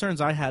the concerns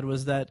I had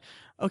was that,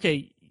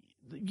 okay,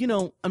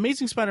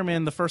 Amazing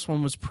Spider-Man, the first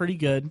one was pretty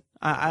good.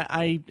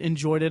 I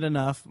enjoyed it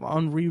enough.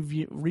 On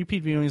repeat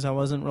viewings, I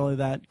wasn't really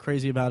that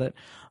crazy about it.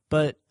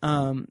 But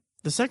the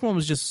second one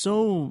was just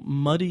so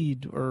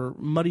muddied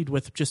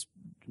with just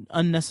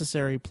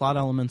unnecessary plot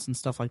elements and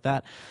stuff like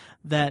that,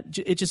 that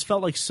it just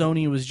felt like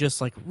Sony was just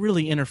like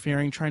really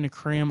interfering, trying to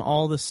cram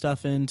all this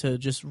stuff in to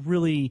just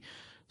really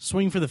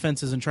swing for the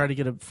fences and try to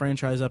get a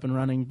franchise up and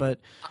running.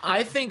 But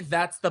I think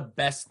that's the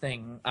best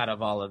thing out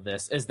of all of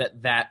this is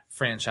that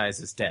franchise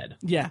is dead.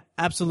 Yeah,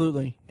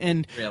 absolutely.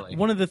 And really,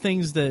 one of the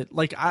things that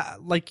I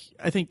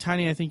think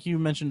Tiny, I think you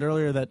mentioned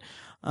earlier that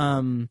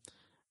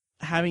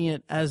having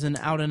it as an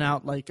out and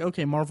out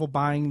okay, Marvel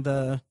buying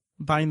the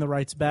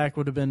rights back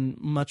would have been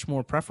much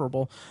more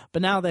preferable.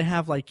 But now they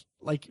have like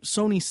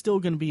Sony's still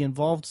going to be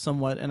involved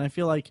somewhat, and I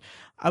feel like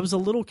I was a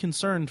little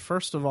concerned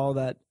first of all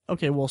that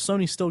okay, well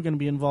Sony's still going to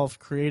be involved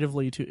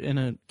creatively in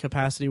a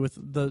capacity with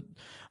the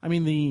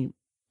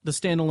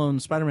standalone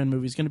Spider-Man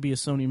movie is going to be a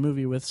Sony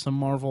movie with some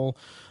Marvel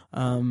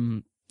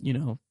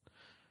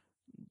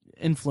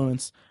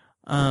influence.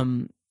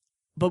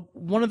 But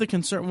one of the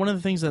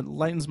things that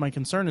lightens my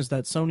concern is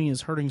that Sony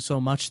is hurting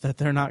so much that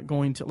they're not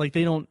going to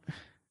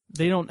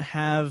they don't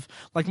have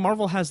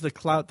Marvel has the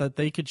clout that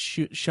they could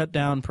shut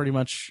down pretty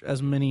much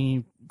as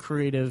many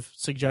creative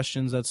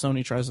suggestions that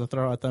Sony tries to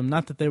throw at them.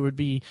 Not that there would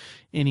be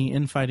any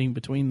infighting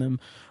between them,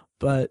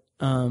 but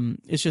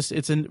it's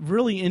a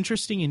really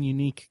interesting and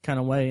unique kind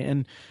of way.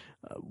 And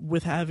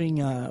with having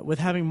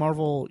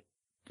Marvel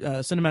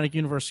Cinematic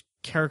Universe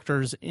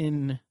characters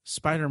in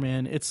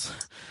Spider-Man,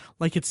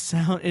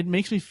 it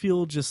makes me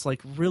feel just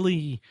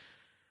really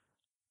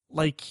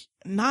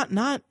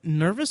not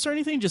nervous or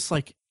anything, just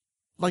like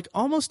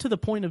almost to the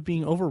point of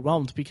being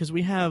overwhelmed because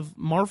we have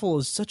Marvel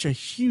is such a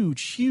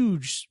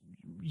huge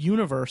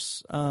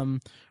universe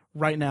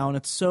right now, and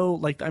it's so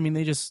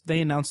they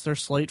announced their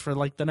slate for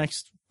the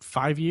next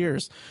 5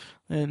 years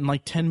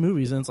and 10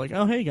 movies, and it's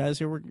oh hey guys,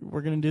 here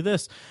we're gonna do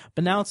this.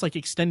 But now it's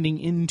extending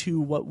into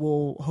what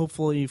will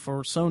hopefully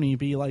for Sony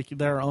be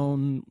their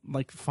own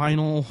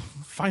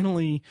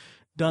finally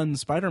done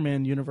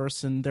Spider-Man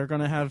universe, and they're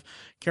going to have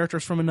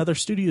characters from another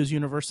studio's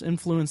universe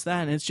influence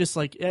that, and it's just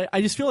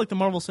I just feel like the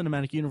Marvel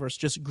Cinematic Universe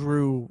just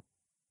grew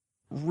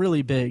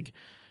really big.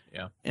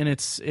 Yeah. And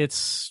it's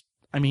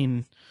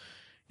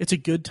a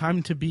good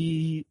time to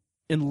be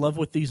in love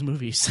with these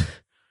movies.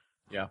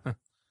 Yeah.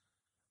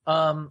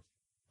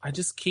 I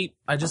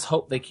just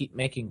hope they keep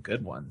making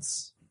good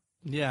ones.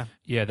 Yeah.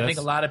 Yeah, I think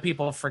a lot of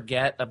people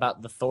forget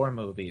about the Thor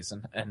movies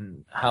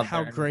and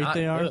how great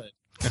they are. Good.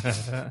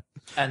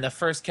 And the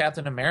first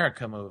Captain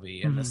America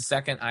movie and the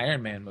second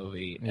Iron Man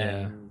movie. Yeah.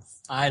 And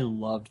I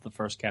loved the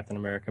first Captain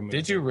America movie.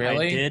 Did you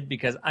really? I did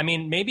because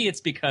maybe it's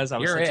because I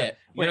was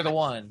You're the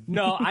one.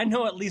 No, I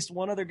know at least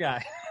one other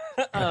guy.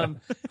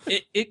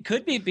 It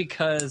could be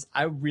because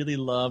I really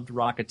loved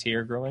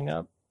Rocketeer growing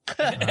up.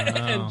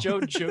 And Joe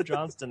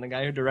Johnston, the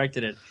guy who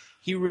directed it,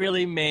 he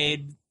really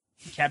made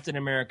Captain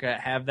America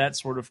have that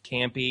sort of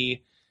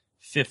campy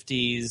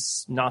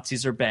 50s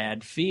Nazis are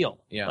bad feel.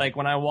 Yeah.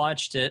 When I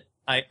watched it,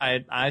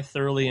 I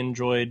thoroughly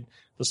enjoyed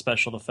the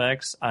special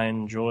effects. I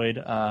enjoyed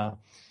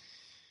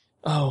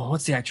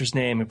what's the actor's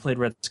name who played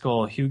Red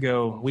Skull?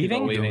 Hugo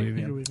Weaving? Hugo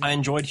Weaving. I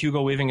enjoyed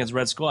Hugo Weaving as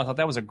Red Skull. I thought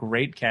that was a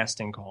great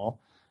casting call.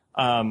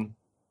 And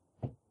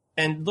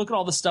look at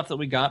all the stuff that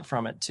we got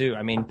from it too.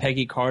 I mean,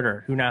 Peggy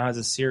Carter, who now has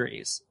a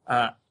series.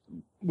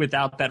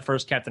 Without that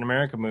first Captain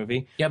America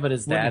movie. Yeah, but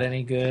is that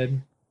any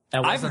good?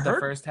 That wasn't the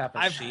first half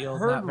of I've S.H.I.E.L.D.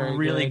 heard not very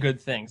really good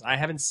things. I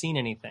haven't seen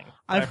anything.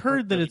 I've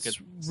heard that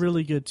it's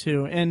really good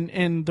too,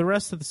 and the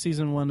rest of the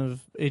season 1 of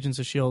Agents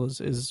of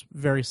S.H.I.E.L.D. is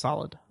very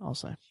solid, I'll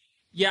say.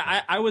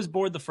 Yeah, I was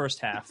bored the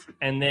first half,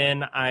 and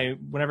then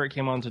whenever it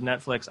came onto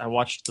Netflix, I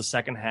watched the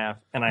second half,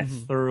 and I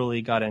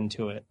thoroughly got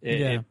into it.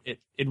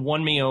 It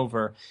won me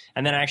over,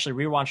 and then I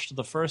actually rewatched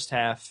the first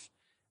half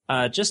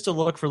just to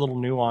look for little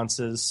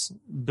nuances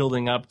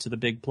building up to the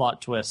big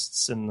plot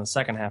twists in the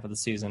second half of the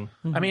season.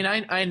 I mean,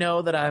 I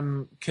know that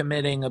I'm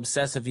committing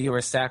obsessive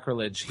viewer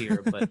sacrilege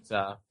here, but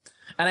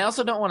and I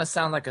also don't want to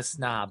sound like a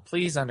snob.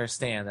 Please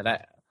understand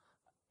that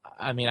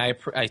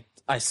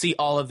I see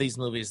all of these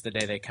movies the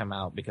day they come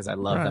out because I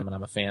love them and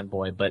I'm a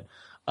fanboy. But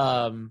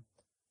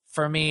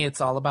for me,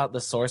 it's all about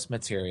the source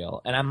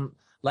material, and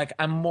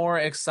I'm more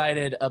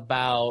excited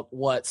about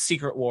what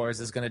Secret Wars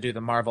is going to do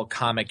the Marvel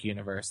comic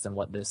universe than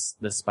what this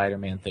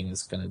Spider-Man thing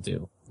is going to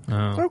do.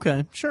 Oh.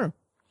 Okay, sure.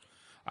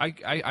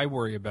 I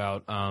worry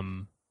about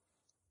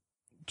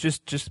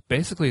just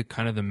basically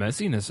kind of the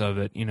messiness of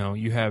it. You know,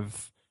 you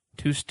have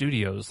two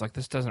studios. Like,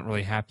 this doesn't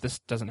really happen. This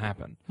doesn't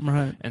happen.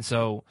 Right. And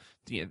so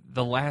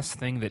the last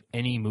thing that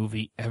any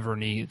movie ever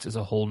needs is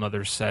a whole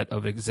nother set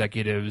of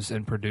executives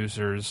and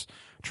producers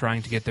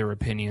trying to get their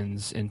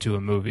opinions into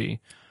a movie.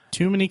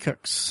 Too many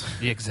cooks.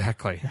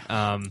 Exactly.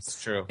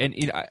 It's true. And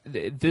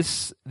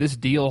this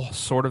deal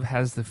sort of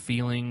has the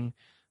feeling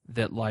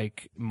that,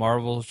 like,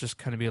 Marvel's just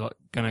kind of be like,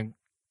 gonna,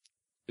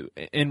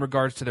 in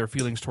regards to their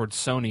feelings towards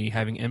Sony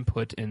having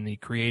input in the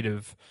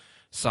creative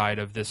side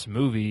of this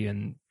movie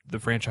and the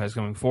franchise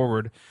going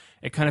forward,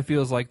 it kind of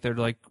feels like they're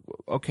like,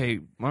 okay,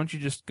 why don't you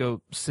just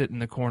go sit in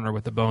the corner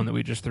with the bone that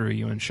we just threw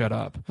you and shut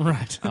up?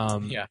 Right.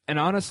 Yeah. And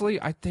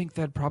honestly, I think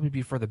that'd probably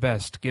be for the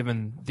best,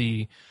 given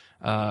the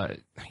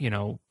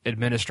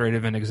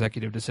administrative and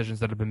executive decisions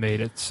that have been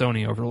made at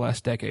Sony over the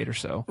last decade or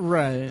so.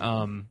 Right.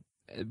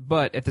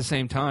 But at the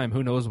same time,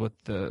 who knows what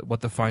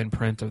the fine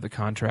print of the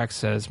contract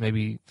says?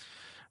 Maybe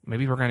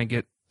we're going to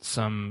get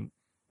some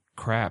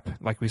crap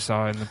like we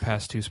saw in the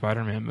past two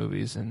Spider-Man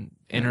movies and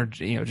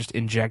just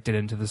injected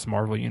into this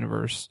Marvel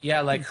universe.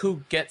 Yeah, like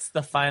who gets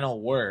the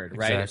final word,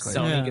 right? Exactly. If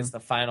Sony Yeah. gets the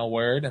final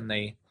word, and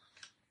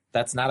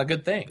that's not a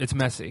good thing. It's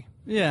messy.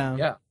 Yeah.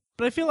 Yeah.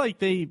 But I feel like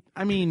I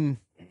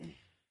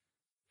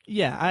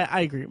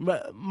agree.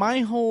 But my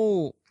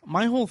whole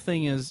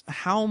thing is,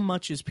 how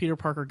much is Peter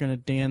Parker going to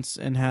dance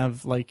and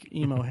have like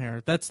emo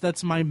hair?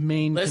 That's my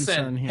main concern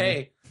Listen, here.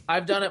 hey,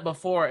 I've done it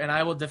before, and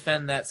I will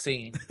defend that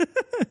scene.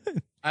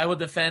 I will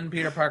defend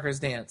Peter Parker's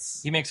dance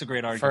He makes a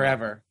great argument.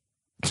 forever.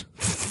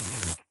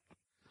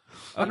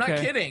 I'm not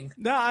Okay. kidding.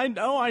 No,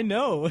 I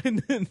know.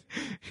 And then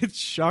it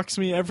shocks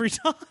me every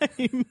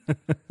time.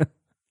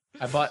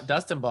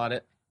 Dustin bought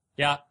it.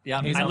 Yeah. He's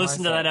I on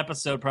listened my to side. that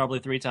episode probably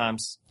 3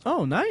 times.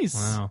 Oh, nice.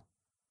 Wow.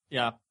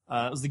 Yeah.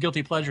 It was the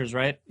Guilty Pleasures,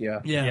 right? Yeah.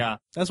 Yeah. Yeah.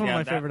 That's one of Yeah,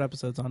 my that- favorite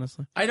episodes,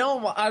 honestly. I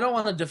don't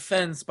want to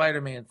defend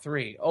Spider-Man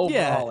 3.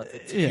 Overall,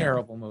 it's a yeah.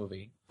 terrible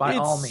movie by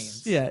all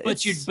means. Yeah.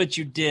 But you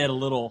did a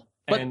little,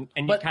 and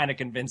you but- kind of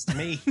convinced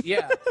me.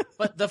 Yeah,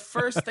 but the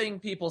first thing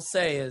people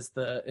say is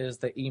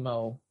the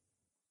emo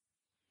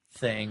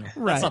thing.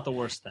 right. That's not the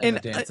worst thing. And The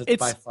dance. It's it's-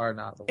 by far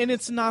not the worst. And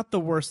it's not the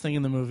worst thing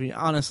in the movie,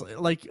 honestly.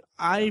 Like,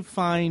 I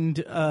find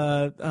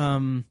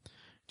James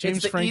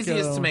it's the Franco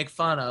easiest to make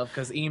fun of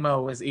because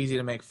emo is easy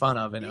to make fun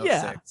of in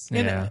 06. Yeah.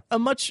 And Yeah. a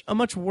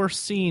much worse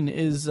scene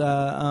is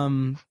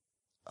oh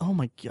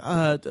my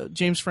god,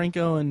 James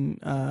Franco and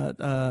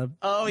Oh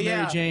Mary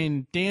yeah.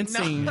 Jane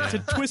dancing No. to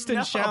Twist and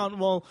No. Shout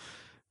while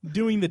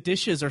doing the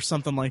dishes or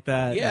something like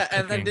that. Yeah,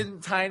 and then cooking.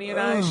 didn't Tiny and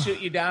I shoot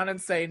you down and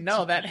say,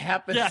 no, that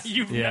happens.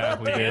 Yeah,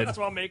 we did. danced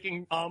while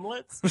making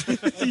omelets.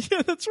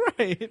 Yeah, that's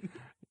right.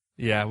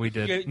 Yeah, we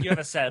did. you have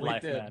a sad We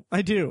life, did. man.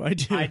 I do. I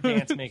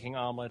dance making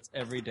omelets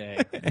every day.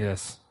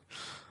 Yes.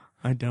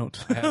 I don't.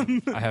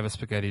 I have a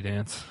spaghetti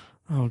dance.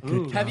 Oh, good.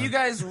 Ooh. God. Have you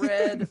guys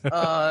read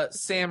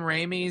Sam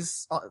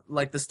Raimi's,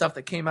 like the stuff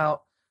that came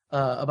out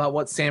about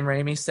what Sam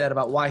Raimi said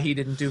about why he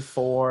didn't do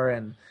 4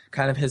 and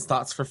kind of his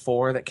thoughts for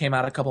 4 that came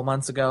out a couple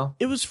months ago?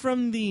 It was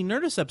from the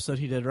Nerdist episode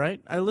he did, right?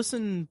 I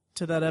listened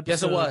to that episode.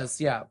 Yes, it was.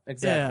 Yeah,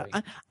 exactly.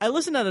 Yeah, I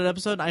listened to that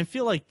episode. And I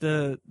feel like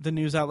the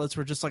news outlets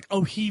were just like,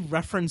 "Oh, he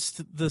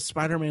referenced the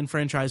Spider-Man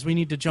franchise. We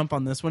need to jump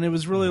on this." When it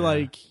was really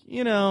like,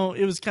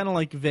 it was kind of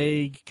like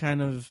vague,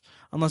 kind of,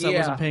 unless I Yeah.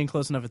 wasn't paying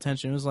close enough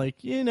attention. It was like,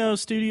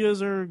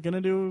 studios are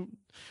gonna do,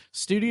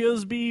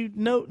 studios be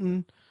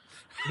noting.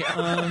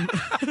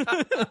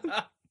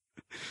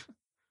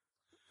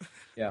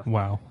 Yeah.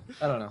 Wow.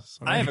 I don't know.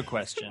 I have a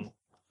question.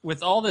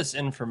 With all this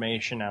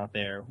information out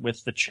there,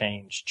 with the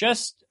change,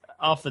 just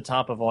off the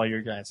top of all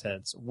your guys'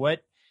 heads,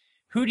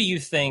 who do you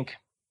think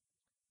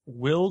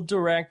will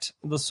direct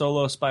the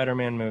solo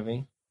Spider-Man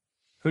movie?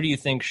 Who do you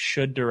think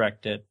should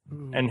direct it?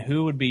 And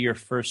who would be your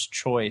first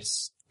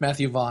choice?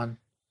 Matthew Vaughn.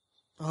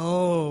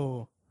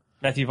 Oh,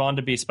 Matthew Vaughn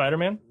to be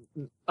Spider-Man?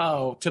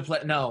 Oh, to play?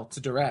 No, to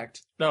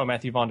direct. No,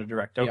 Matthew Vaughn to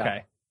direct.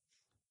 Okay.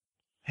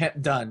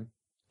 Done.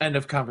 End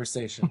of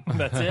conversation.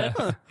 That's it?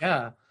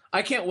 Yeah.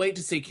 I can't wait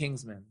to see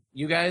Kingsman.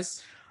 You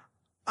guys?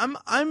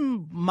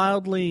 I'm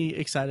mildly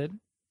excited.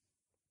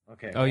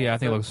 Okay. Oh yeah, I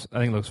think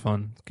it looks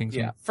fun.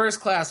 Kingsman. Yeah.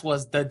 First Class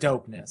was the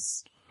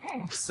dopeness.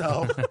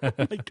 So, Oh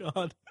my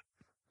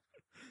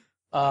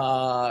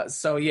god.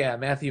 so yeah,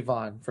 Matthew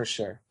Vaughn for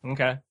sure.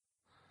 Okay.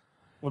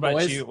 What about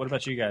Boys? you? What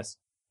about you guys?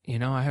 You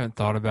know, I haven't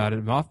thought about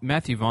it.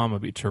 Matthew Vaughn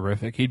would be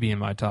terrific. He'd be in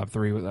my top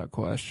 3 without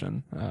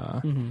question.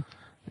 Mhm.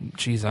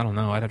 Geez, I don't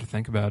know. I'd have to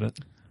think about it.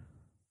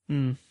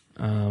 Mm.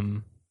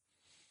 Um,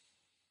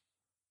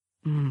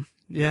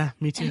 Yeah,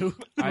 me too.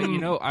 I'd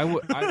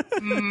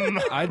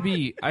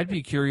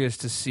be curious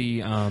to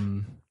see.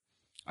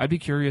 I'd be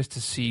curious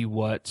to see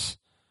what.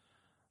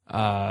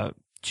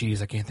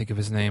 Geez, I can't think of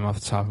his name off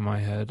the top of my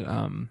head.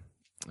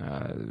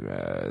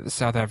 The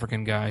South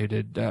African guy who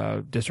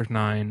did District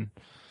 9.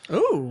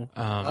 Ooh.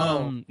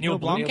 Neil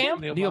Blomkamp?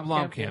 Neil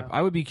Blomkamp. Yeah.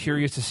 I would be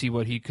curious to see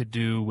what he could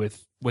do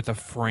with a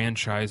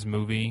franchise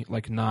movie,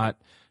 like not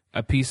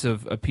a piece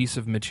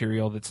of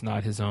material that's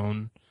not his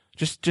own.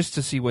 Just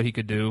to see what he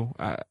could do.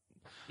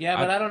 Yeah,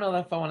 but I don't know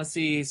if I want to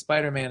see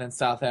Spider-Man in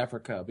South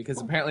Africa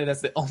because apparently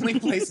that's the only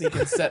place he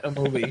can set a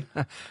movie.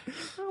 Well,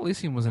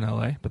 Elysium was in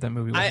L.A., but that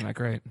movie wasn't that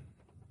great.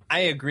 I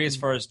agree as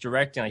far as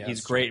directing. Like,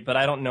 he's great, but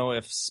I don't know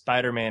if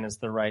Spider-Man is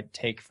the right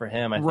take for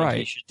him. I think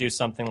he should do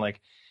something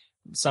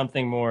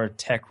more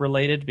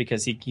tech-related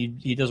because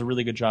he does a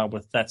really good job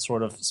with that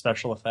sort of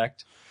special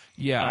effect.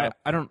 Yeah,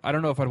 I don't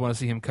know if I'd want to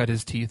see him cut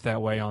his teeth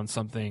that way on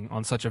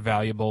such a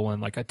valuable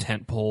and like a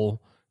tentpole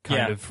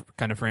kind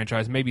of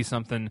franchise. Maybe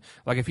something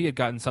like if he had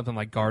gotten something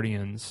like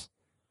Guardians.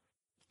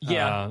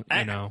 Yeah,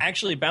 know.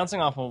 Actually, bouncing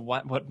off of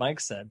what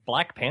Mike said,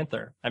 Black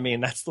Panther. I mean,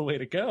 that's the way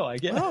to go, I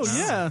guess. Oh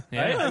yeah,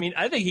 right? I mean,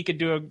 I think he could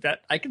do that.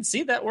 I can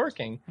see that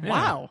working. Yeah.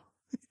 Wow,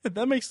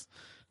 that makes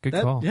good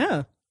call.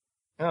 Yeah.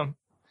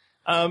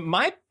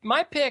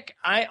 My pick,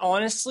 I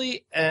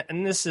honestly,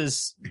 and this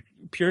is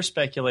pure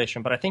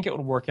speculation, but I think it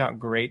would work out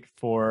great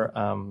for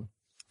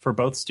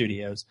both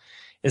studios.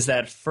 Is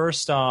that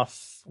first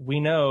off, we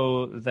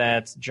know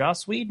that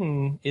Joss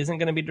Whedon isn't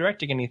going to be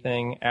directing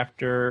anything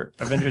after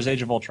Avengers: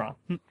 Age of Ultron.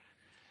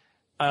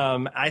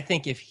 I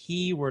think if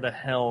he were to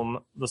helm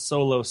the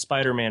solo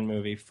Spider-Man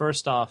movie,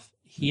 first off,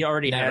 he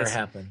already Never has.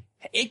 happen.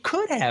 It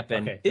could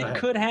happen. Okay, it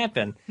could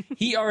happen.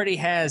 He already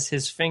has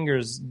his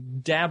fingers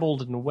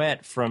dabbled and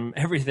wet from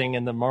everything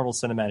in the Marvel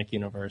Cinematic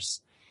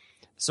Universe.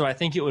 So I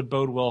think it would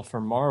bode well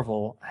for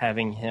Marvel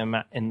having him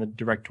in the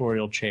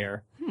directorial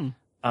chair.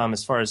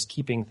 As far as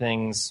keeping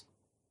things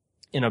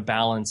in a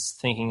balance,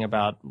 thinking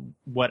about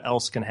what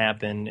else can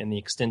happen in the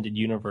extended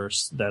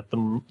universe that the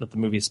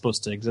movie is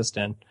supposed to exist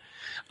in.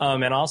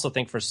 And I also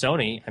think for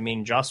Sony, I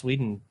mean, Joss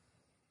Whedon,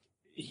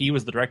 he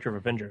was the director of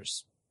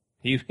Avengers.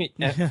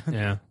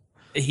 Yeah.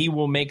 He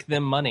will make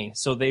them money,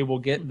 so they will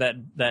get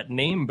that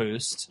name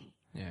boost,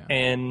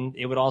 and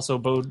it would also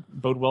bode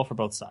well for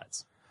both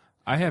sides.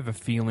 I have a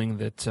feeling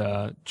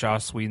that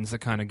Joss Whedon's the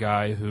kind of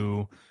guy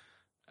who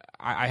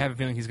I have a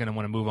feeling he's going to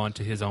want to move on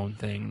to his own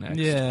thing next.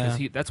 Yeah.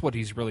 Because that's what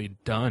he's really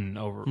done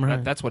over.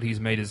 Right. That's what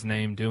he's made his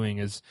name doing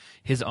is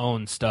his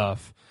own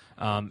stuff.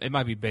 It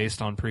might be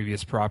based on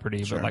previous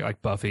property, but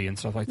like Buffy and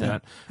stuff like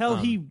that. Hell,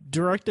 he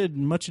directed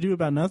Much Ado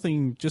About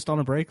Nothing just on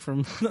a break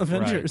from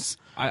Avengers.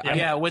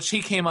 Yeah, which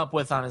he came up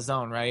with on his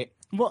own, right?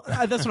 Well,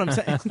 that's what I'm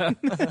saying.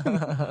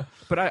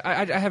 But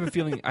I have a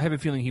feeling. I have a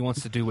feeling he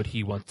wants to do what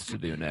he wants to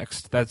do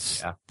next.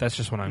 That's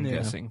just what I'm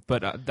guessing.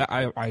 But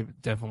I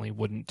definitely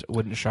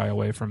wouldn't shy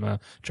away from a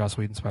Joss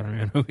Whedon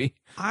Spider-Man movie.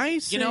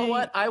 You know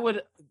what? I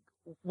would.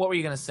 What were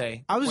you gonna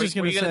say? I was just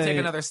gonna Were you say, gonna take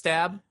another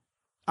stab?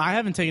 I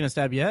haven't taken a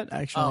stab yet,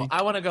 actually. Oh,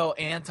 I want to go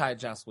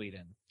anti-Joss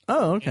Whedon.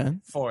 Oh, okay.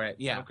 For it,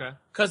 yeah. Okay.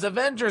 Because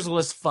Avengers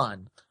was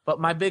fun, but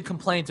my big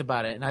complaint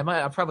about it, and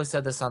I probably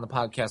said this on the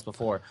podcast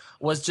before,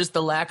 was just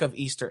the lack of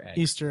Easter eggs.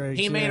 Easter eggs.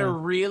 He made a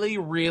really,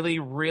 really,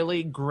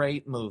 really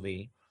great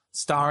movie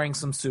starring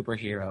some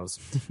superheroes,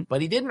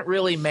 but he didn't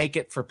really make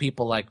it for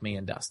people like me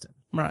and Dustin.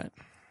 Right.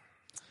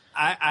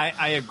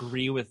 I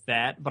agree with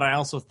that, but I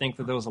also think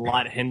that there was a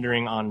lot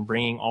hindering on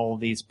bringing all of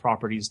these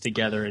properties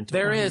together into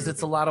There one is. movie.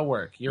 It's a lot of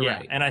work. You're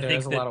right. And I There think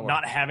is a lot that of work.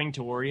 not having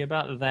to worry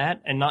about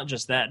that, and not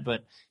just that,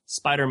 but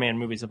Spider-Man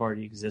movies have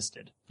already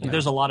existed.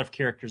 There's a lot of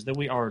characters that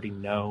we already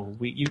know.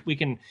 We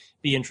can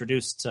be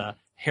introduced to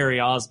Harry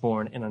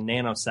Osborn in a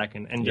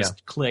nanosecond and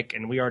just click,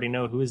 and we already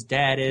know who his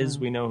dad is.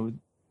 We know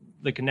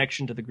the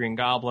connection to the Green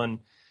Goblin.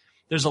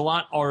 There's a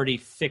lot already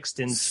fixed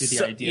into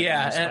the idea.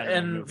 Yeah, of the Spider-Man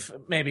and movie.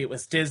 maybe it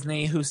was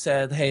Disney who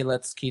said, "Hey,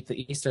 let's keep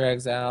the Easter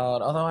eggs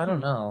out." Although I don't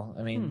know.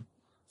 I mean,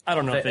 I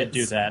don't know if they'd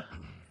do that.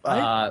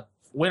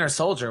 Winter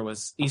Soldier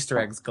was Easter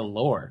eggs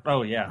galore.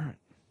 Oh yeah,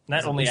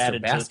 that only Easter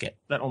added basket.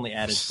 to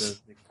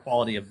the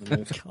quality of the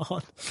movie.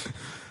 God.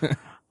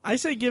 I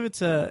say give it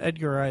to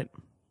Edgar Wright.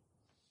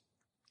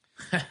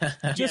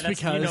 Just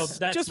because.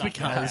 That's Just not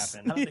gonna because.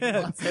 happen. I don't think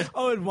he wants it.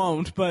 Oh, it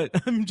won't, but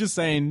I'm just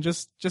saying,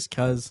 just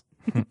cause.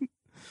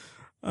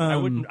 I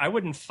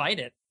wouldn't fight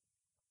it.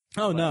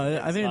 Oh, no,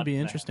 it's I think it'd not be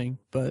bad. interesting,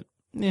 but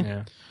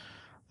yeah.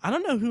 I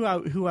don't know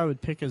who I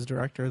would pick as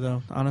director,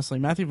 though, honestly.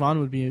 Matthew Vaughn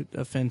would be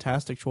a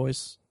fantastic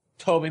choice.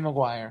 Tobey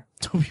Maguire.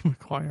 Tobey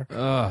Maguire.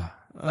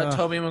 Let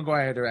Tobey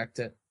Maguire direct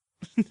it.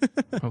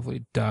 Hopefully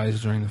he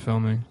dies during the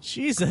filming.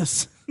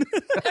 Jesus.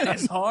 That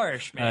is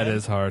harsh, man. That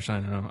is harsh, I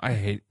know. I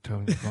hate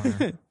Tobey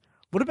Maguire.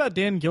 What about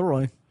Dan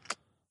Gilroy?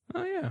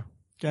 Oh, yeah.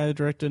 Guy that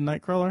directed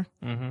Nightcrawler?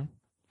 Mm-hmm.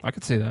 I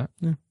could see that.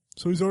 Yeah.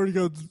 So he's already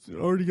got.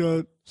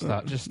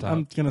 Stop. Just stop.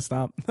 I'm gonna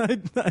stop.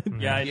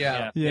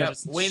 Yeah. Yeah.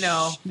 Just- We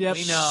know. Yep.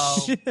 We know.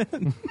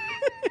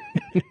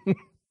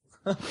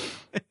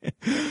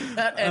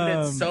 That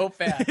ended so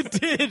fast. It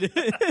did.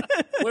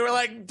 We were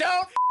like,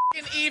 don't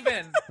f***ing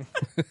even.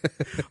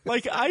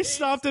 Like I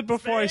stopped it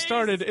before I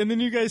started, and then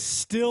you guys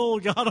still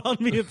got on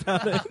me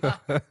about it.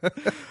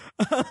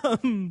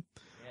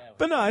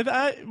 But no,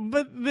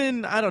 but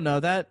then I don't know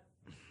that.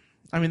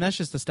 I mean, that's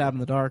just a stab in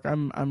the dark.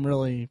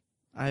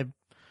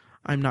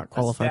 I'm not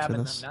qualified for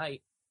this. In the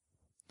night.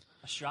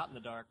 A shot in the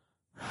dark.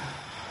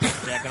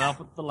 Jacking off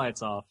with the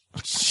lights off.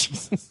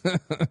 Jesus.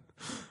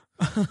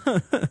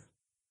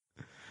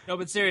 No,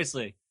 but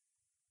seriously,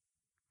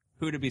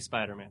 who to be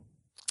Spider-Man?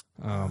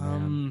 Oh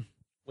man.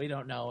 We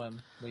don't know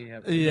him. We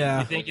have. Yeah.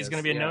 You think he's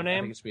going to be a no-name?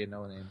 I think it should be a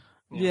no name.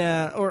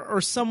 Yeah, or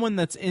someone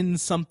that's in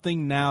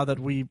something now that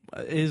we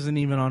isn't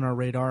even on our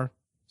radar.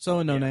 So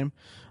a no name.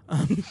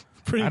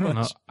 Pretty I don't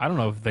much. know. I don't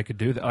know if they could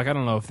do that. Like, I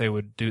don't know if they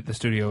would do. The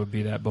studio would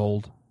be that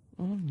bold.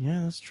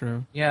 Yeah, that's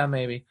true. Yeah,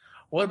 maybe.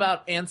 What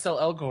about Ansel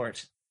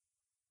Elgort?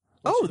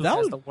 Oh, Who that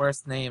has would the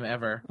worst name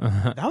ever.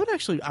 that would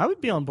actually. I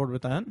would be on board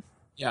with that.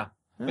 Yeah.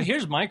 But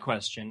here's my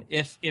question: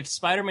 If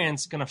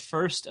Spider-Man's going to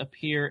first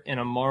appear in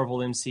a Marvel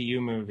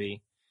MCU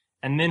movie,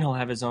 and then he'll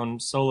have his own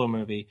solo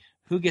movie,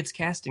 who gets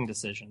casting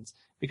decisions?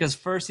 Because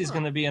first he's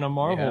going to be in a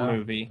Marvel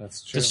movie,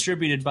 that's true.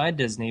 distributed by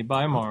Disney,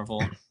 by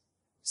Marvel.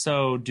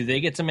 So do they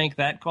get to make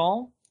that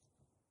call?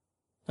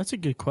 That's a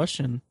good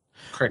question.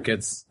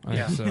 Crickets. I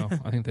think so.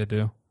 I think they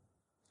do.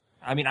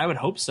 I mean, I would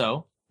hope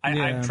so. I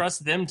Yeah.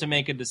 trust them to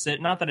make a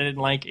decision. Not that I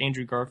didn't like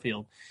Andrew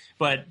Garfield,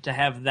 but to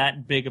have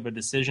that big of a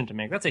decision to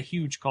make, that's a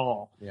huge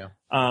call. Yeah.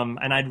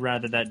 And I'd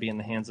rather that be in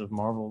the hands of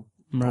Marvel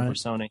over Right.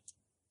 Sony.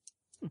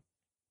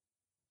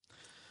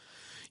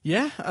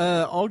 Yeah,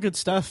 all good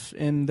stuff,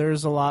 and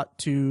there's a lot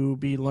to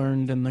be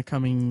learned in the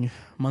coming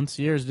months,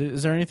 years.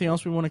 Is there anything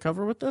else we want to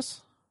cover with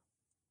this?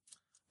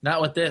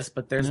 Not with this,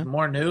 but there's Yeah.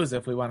 more news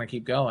if we want to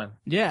keep going.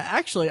 Yeah,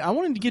 actually, I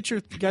wanted to get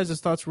your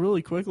guys' thoughts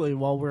really quickly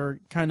while we're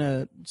kind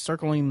of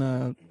circling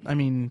the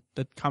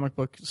comic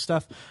book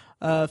stuff.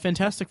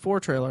 Fantastic Four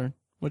trailer.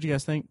 What do you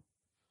guys think?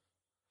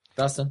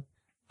 Dustin?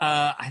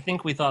 I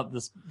think we thought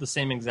the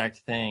same exact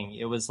thing.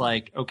 It was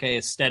like, okay,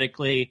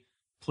 aesthetically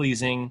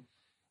pleasing,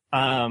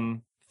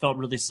 felt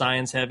really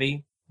science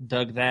heavy,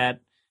 dug that,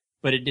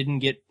 but it didn't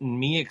get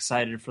me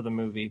excited for the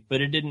movie,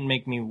 but it didn't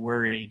make me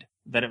worried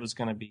that it was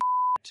going to be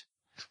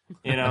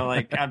you know,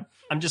 like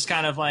I'm just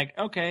kind of like,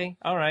 okay,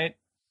 all right,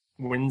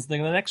 when's the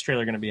next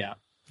trailer going to be out?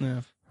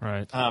 Yeah,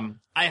 Right.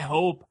 I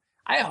hope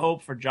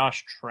for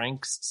Josh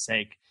Trank's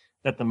sake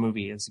that the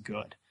movie is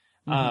good.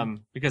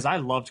 Because I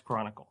loved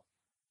Chronicle.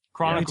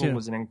 Chronicle too.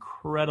 was an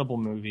incredible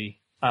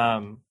movie. I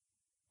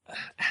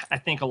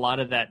think a lot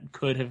of that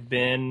could have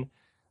been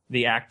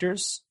the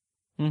actors.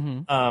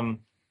 But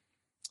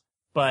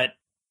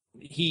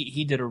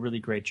he did a really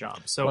great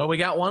job. So Well, we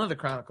got one of the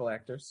Chronicle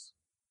actors.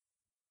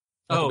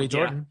 Michael B.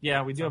 Jordan.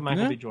 Yeah, we do have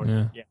Michael Yeah. B.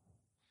 Jordan. Yeah.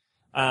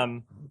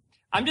 I'm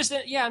just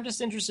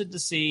interested to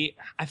see.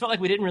 I felt like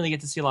we didn't really get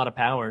to see a lot of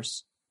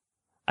powers.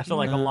 I feel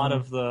like a lot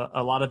of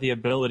the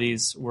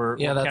abilities were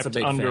that's kept a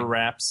big under thing.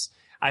 wraps.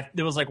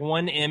 There was like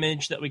one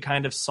image that we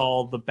kind of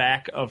saw the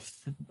back of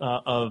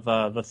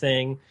the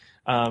thing.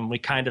 We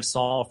kind of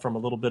saw from a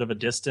little bit of a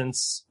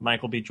distance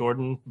Michael B.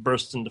 Jordan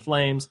burst into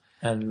flames.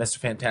 And Mr.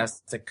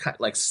 Fantastic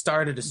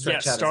started to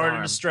stretch out started his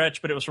arm. to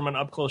stretch, but it was from an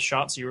up close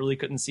shot, so you really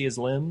couldn't see his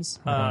limbs.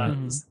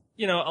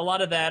 You know, a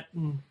lot of that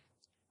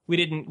we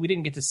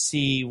didn't get to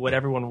see what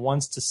everyone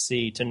wants to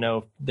see to know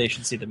if they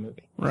should see the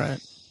movie. right.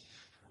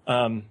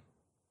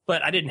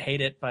 But I didn't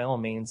hate it by all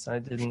means.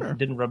 It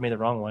didn't rub me the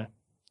wrong way.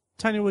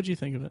 Tiny, what'd you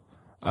think of it?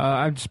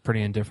 I'm just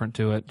pretty indifferent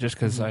to it, just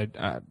because I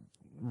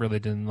really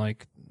didn't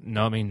like.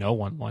 No, I mean, no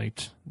one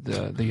liked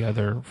the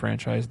other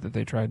franchise that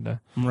they tried to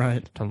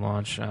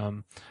launch. I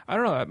don't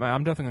know.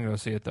 I'm definitely gonna go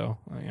see it though.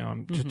 You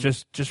know,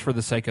 just for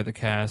the sake of the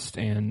cast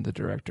and the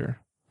director.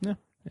 Yeah.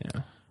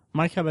 Yeah.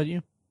 Mike, how about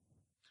you?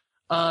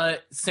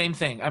 Same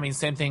thing. I mean,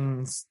 same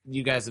things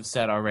you guys have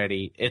said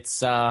already.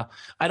 It's I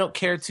don't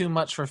care too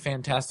much for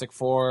Fantastic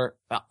Four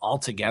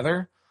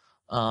altogether,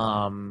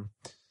 and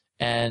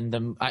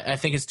I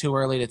think it's too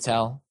early to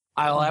tell.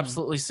 I'll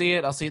absolutely see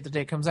it. I'll see it the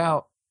day it comes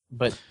out,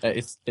 but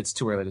it's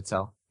too early to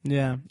tell.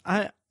 Yeah,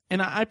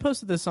 I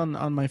posted this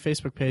on my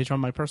Facebook page,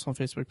 on my personal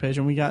Facebook page,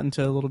 and we got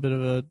into a little bit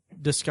of a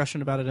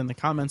discussion about it in the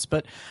comments.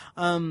 But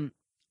I'm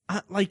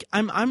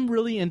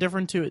really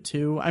indifferent to it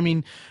too. I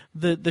mean,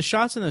 the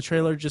shots in the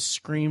trailer just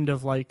screamed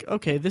of like,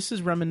 okay, this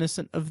is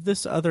reminiscent of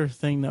this other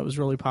thing that was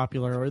really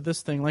popular, or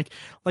this thing like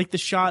the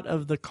shot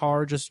of the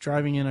car just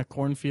driving in a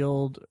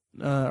cornfield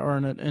or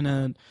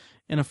in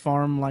a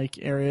farm like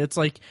area. It's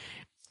like.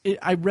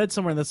 I read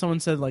somewhere that someone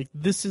said like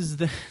this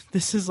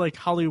is like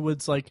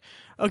Hollywood's like,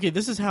 okay,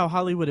 this is how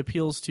Hollywood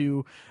appeals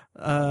to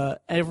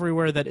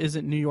everywhere that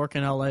isn't New York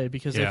and LA,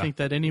 because they think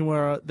that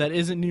anywhere that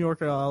isn't New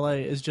York or LA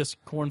is just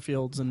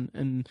cornfields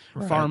and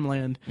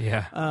farmland.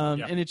 Yeah.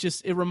 And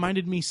it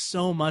reminded me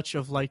so much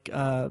of like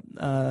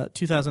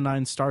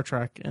 2009 Star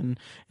Trek and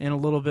a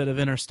little bit of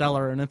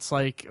Interstellar, and it's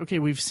like, okay,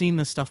 we've seen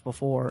this stuff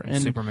before.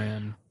 And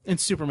Superman. And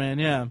Superman,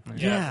 yeah.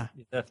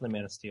 Definitely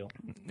Man of Steel.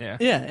 Yeah.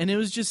 Yeah, and it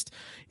was just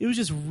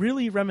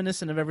really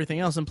reminiscent of everything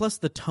else, and plus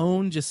the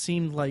tone just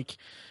seemed like,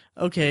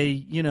 okay,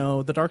 you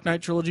know, the Dark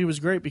Knight trilogy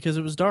was great because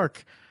it was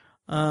dark.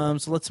 So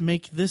let's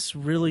make this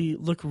really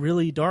look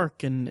really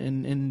dark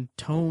and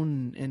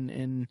tone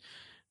and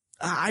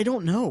I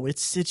don't know.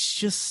 It's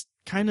just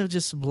kind of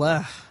just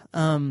blah.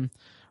 But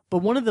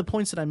one of the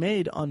points that I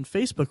made on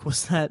Facebook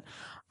was that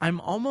I'm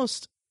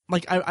almost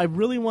like I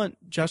really want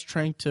Josh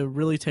Trank to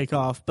really take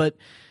off, but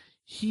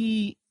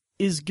he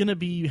is gonna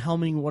be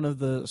helming one of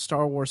the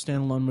Star Wars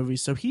standalone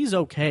movies, so he's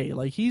okay.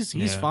 Like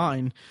he's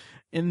fine.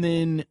 And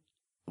then,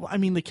 I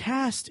mean, the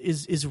cast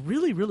is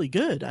really, really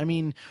good. I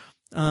mean,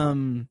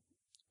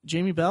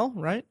 Jamie Bell,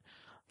 right?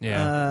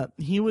 Yeah.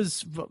 He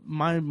was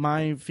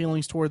my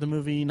feelings toward the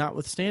movie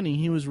notwithstanding,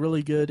 he was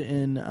really good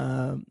in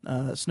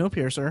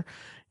Snowpiercer.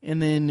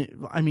 And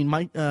then, I mean,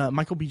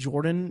 Michael B.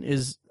 Jordan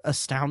is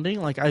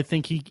astounding. Like, I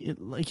think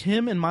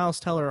him and Miles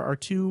Teller are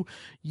two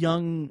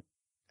young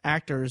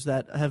actors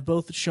that have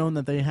both shown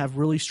that they have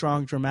really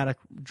strong dramatic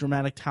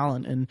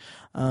talent in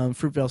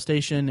Fruitvale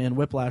Station and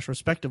Whiplash,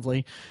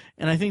 respectively.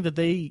 And I think that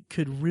they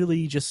could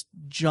really just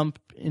jump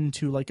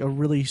into like a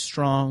really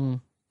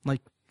strong,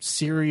 like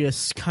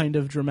serious kind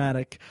of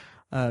dramatic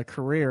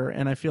career.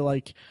 And I feel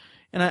like,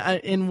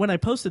 and when I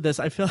posted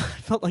this, I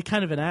felt like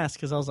kind of an ass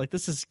because I was like,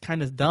 this is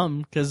kind of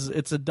dumb because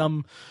it's a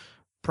dumb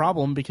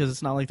problem because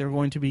it's not like they're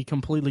going to be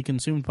completely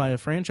consumed by a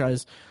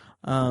franchise.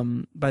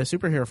 By a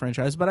superhero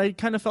franchise, but I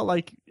kind of felt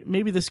like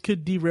maybe this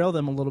could derail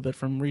them a little bit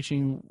from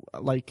reaching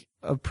like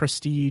a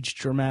prestige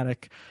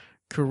dramatic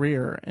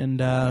career.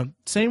 And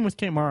same with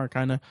Kate Mara,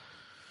 kind of.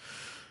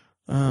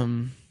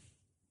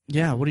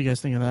 Yeah, what do you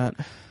guys think of that?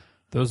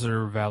 Those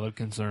are valid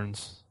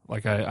concerns.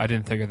 Like I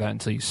didn't think of that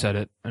until you said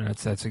it, and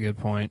that's a good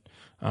point.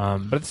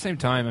 But at the same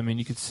time, I mean,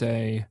 I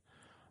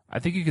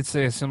think you could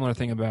say a similar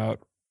thing about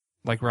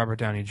like Robert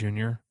Downey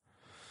Jr.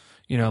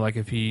 You know, like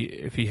if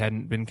he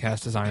hadn't been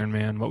cast as Iron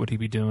Man, what would he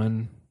be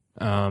doing?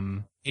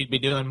 He'd be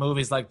doing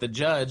movies like The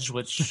Judge,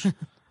 which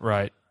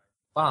right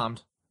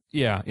bombed.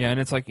 Yeah, and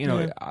it's like, you know,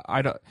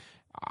 yeah.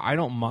 I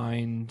don't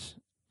mind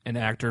an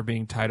actor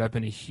being tied up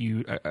in a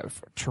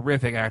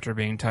terrific actor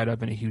being tied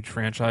up in a huge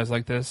franchise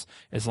like this,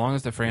 as long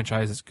as the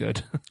franchise is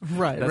good.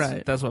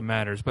 Right. That's what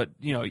matters. But,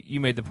 you know, you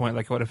made the point,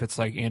 like, what if it's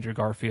like Andrew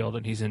Garfield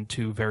and he's in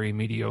two very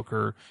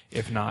mediocre,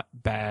 if not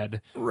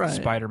bad,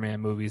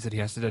 Spider-Man movies that he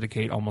has to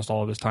dedicate almost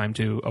all of his time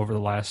to over the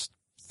last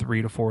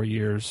 3 to 4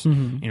 years?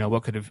 Mm-hmm. You know,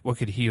 what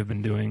could he have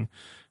been doing?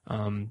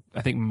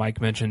 I think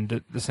Mike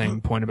mentioned the same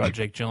point about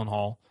Jake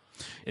Gyllenhaal.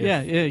 Yeah,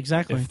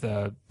 exactly. If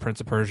the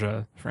Prince of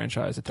Persia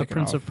franchise had taken the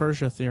Prince off. of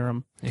Persia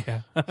theorem.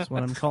 Yeah. That's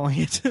what I'm calling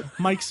it.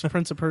 Mike's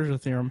Prince of Persia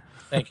theorem.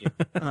 Thank you.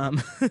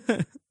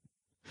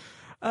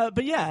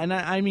 But yeah, and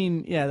I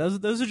mean, yeah,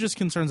 those are just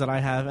concerns that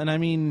I have. And I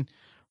mean,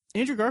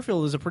 Andrew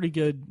Garfield is a pretty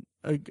good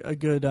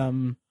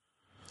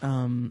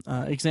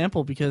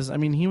example because I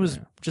mean he was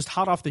just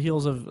hot off the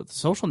heels of The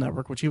Social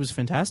Network, which he was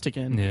fantastic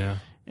in. Yeah.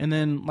 And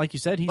then, like you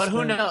said,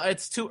 who knows?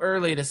 It's too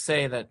early to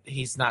say that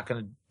he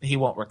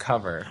won't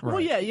recover. Well,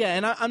 yeah,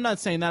 and I'm not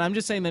saying that. I'm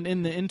just saying that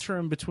in the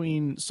interim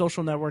between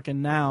Social Network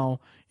and now,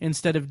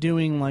 instead of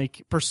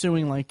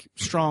pursuing like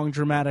strong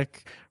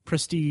dramatic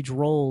prestige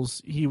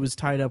roles, he was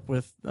tied up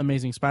with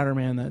Amazing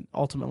Spider-Man that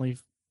ultimately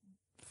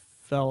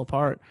fell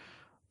apart.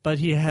 But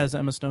he has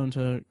Emma Stone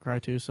to cry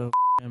to, so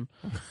him.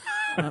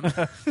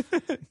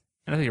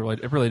 And I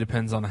think it really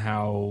depends on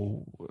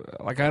how.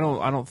 Like I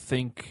don't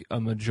think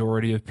a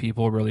majority of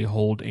people really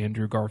hold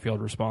Andrew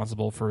Garfield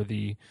responsible for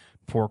the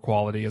poor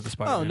quality of the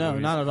Spider-Man Oh no,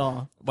 movies. not at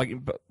all. Like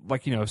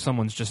you know, if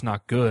someone's just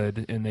not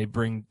good and they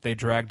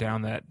drag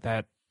down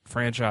that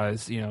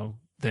franchise, you know,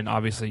 then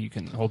obviously you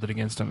can hold it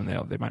against them and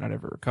they might not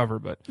ever recover.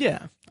 But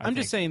yeah, I'm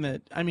just saying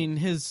that. I mean,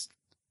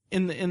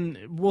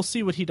 we'll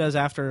see what he does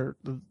after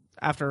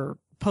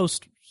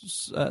post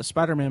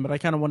Spider-Man, but I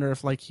kind of wonder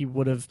if like he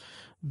would have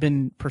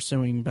been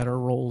pursuing better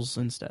roles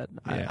instead.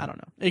 Yeah. I don't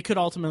know. It could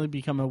ultimately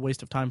become a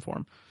waste of time for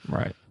him.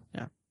 Right.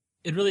 Yeah.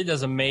 It really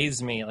does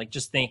amaze me, like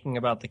just thinking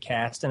about the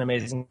cast in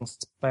Amazing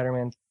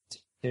Spider-Man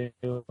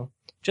 2.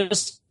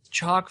 Just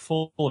chock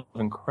full of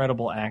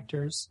incredible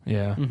actors.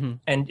 Yeah. Mm-hmm.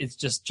 And it's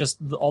just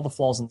all the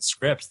flaws in the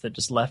scripts that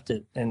just left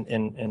it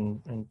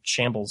in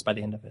shambles by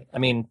the end of it. I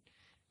mean,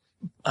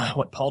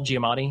 Paul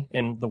Giamatti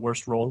in the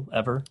worst role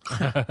ever. Oh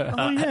yeah.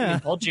 I mean,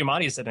 Paul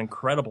Giamatti is an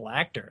incredible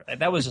actor.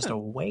 That was just a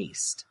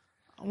waste.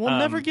 We'll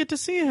never get to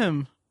see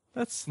him.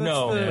 That's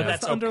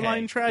that's the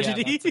underlying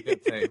tragedy. Yeah, that's a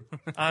good thing.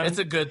 It's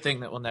a good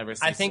thing that we'll never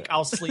see. I think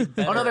I'll sleep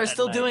better. Oh no, they're at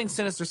still night. doing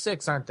Sinister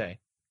Six, aren't they?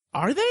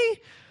 Are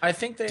they? I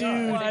think they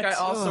are. I think I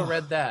also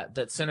read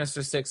that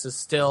Sinister Six is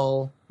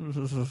still.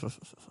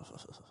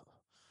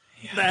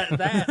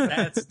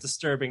 That's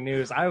disturbing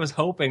news. I was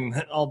hoping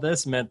that all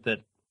this meant that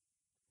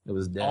It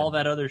was dead. all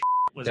that other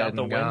was Dead out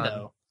the and gone.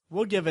 window.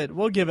 We'll give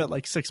it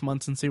like 6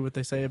 months and see what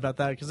they say about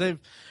that because they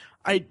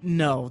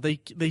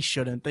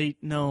shouldn't.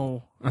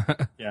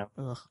 Yeah.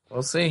 Ugh.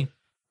 We'll see.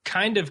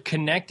 Kind of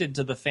connected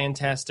to the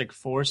Fantastic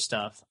Four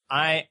stuff.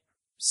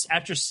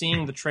 After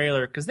seeing the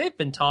trailer, because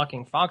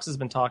Fox has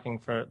been talking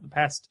for the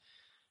past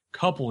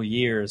couple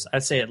years,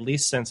 I'd say at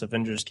least since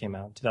Avengers came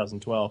out in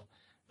 2012,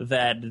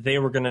 that they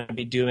were going to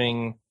be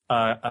doing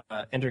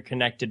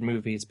interconnected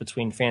movies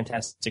between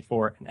Fantastic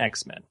Four and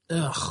X-Men.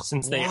 Ugh.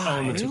 Since they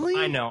own the two. Really?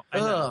 I know.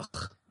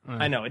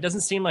 I know. It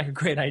doesn't seem like a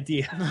great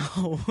idea.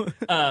 No.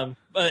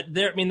 But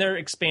they're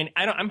expanding.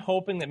 I'm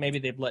hoping that maybe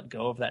they've let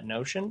go of that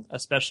notion,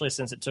 especially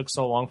since it took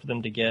so long for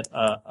them to get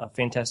a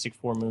Fantastic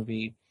Four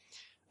movie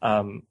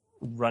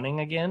running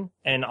again,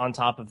 and on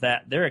top of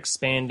that, they're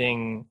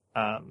expanding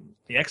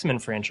the X-Men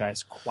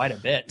franchise quite a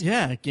bit.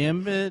 Yeah,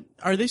 Gambit.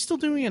 Are they still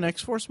doing an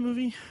X-Force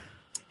movie?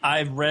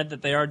 I've read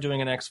that they are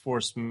doing an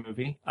X-Force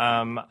movie.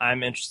 I'm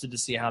interested to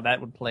see how that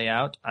would play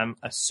out. I'm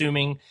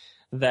assuming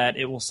that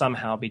it will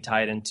somehow be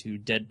tied into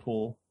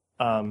Deadpool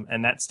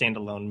and that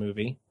standalone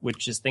movie,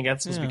 which I think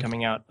that's supposed to be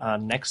coming out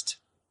next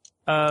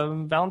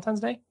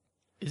Valentine's Day.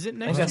 Is it I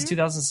next think that's year?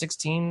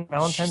 2016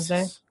 Valentine's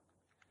Day.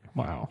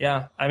 Wow.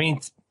 Yeah, I mean,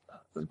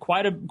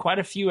 quite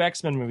a few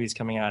X-Men movies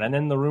coming out, and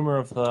then the rumor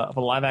of a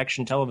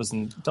live-action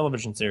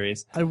television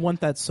series. I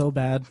want that so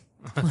bad.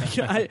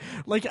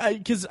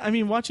 Because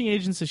watching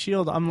Agents of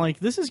Shield, I'm like,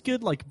 this is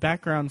good, like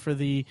background for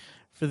the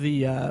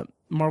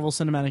Marvel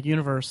Cinematic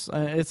Universe.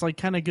 It's like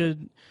kind of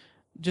good,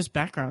 just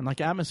background,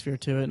 like atmosphere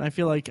to it. And I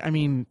feel like,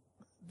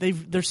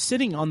 they're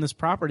sitting on this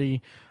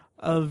property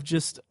of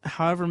just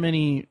however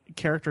many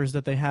characters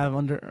that they have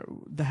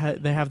they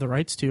have the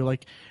rights to.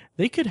 Like,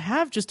 they could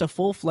have just a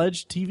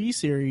full-fledged TV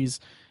series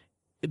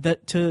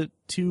that to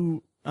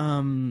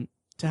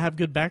have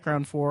good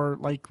background for,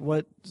 like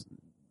what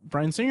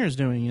Bryan Singer's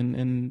doing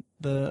in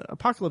the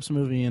Apocalypse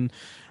movie and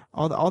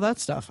all that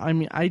stuff. I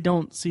mean, I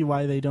don't see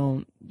why they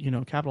don't,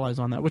 capitalize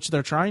on that, which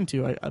they're trying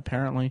to,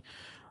 apparently.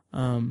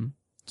 So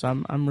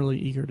I'm really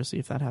eager to see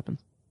if that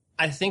happens.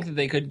 I think that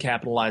they could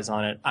capitalize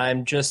on it.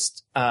 I'm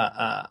just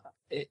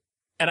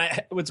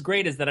what's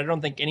great is that I don't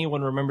think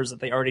anyone remembers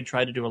that they already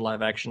tried to do a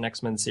live action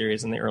X-Men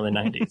series in the early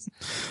 90s.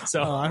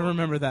 So I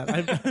remember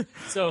that.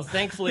 So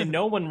thankfully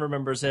no one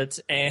remembers it,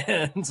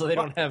 and so they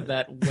don't have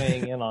that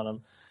weighing in on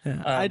them.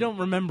 Yeah, I don't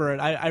remember it.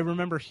 I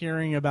remember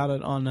hearing about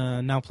it on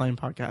a Now Playing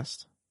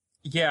podcast.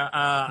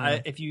 Yeah,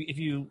 if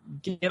you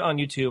get on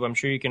YouTube, I'm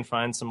sure you can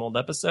find some old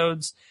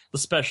episodes. The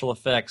special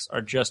effects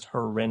are just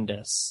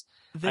horrendous.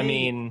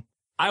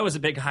 I was a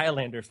big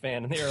Highlander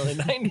fan in the early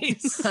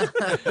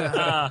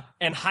 90s.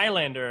 And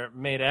Highlander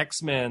made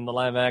X-Men, the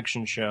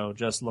live-action show,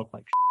 just look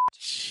like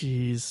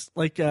Jeez.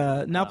 Like,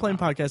 Now Playing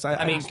podcast.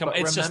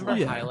 It's just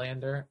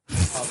Highlander.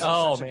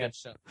 Oh man. Good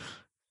show.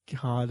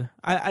 God.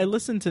 I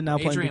listened to Now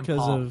Playing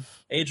because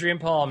of Adrian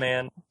Paul,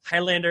 man.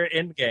 Highlander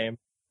Endgame.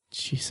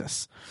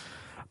 Jesus.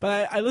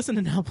 But I listened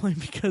to Now Playing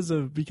because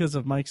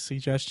of Mike's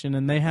suggestion,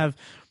 and they have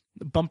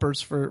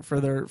bumpers for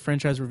their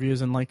franchise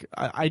reviews, and like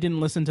I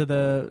didn't listen to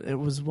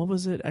what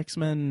was it,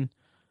 X-Men,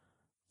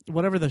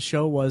 whatever the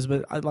show was,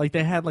 but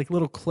they had like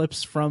little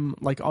clips from,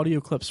 like audio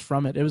clips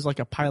from it. It was like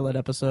a pilot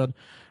episode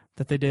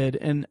that they did,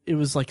 and it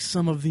was like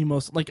some of the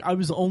most, like, I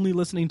was only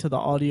listening to the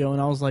audio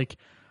and I was like,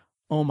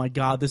 oh my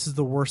God, this is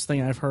the worst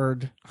thing I've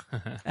heard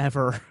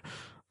ever.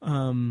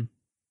 It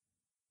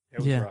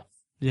was rough.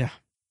 Yeah.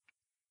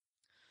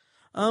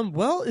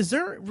 Well, is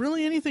there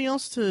really anything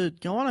else to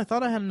go on? I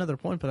thought I had another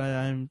point, but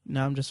I'm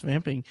just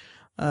vamping.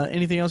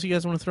 Anything else you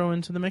guys want to throw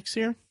into the mix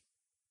here?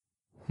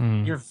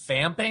 You're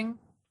vamping?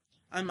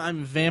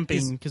 I'm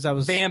vamping because I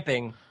was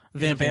vamping.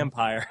 He's a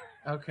vampire.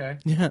 Okay.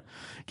 Yeah,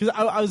 because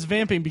I was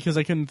vamping because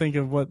I couldn't think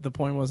of what the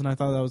point was, and I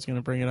thought I was going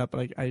to bring it up,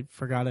 but I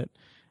forgot it.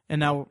 And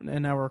now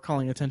we're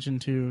calling attention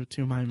to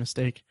my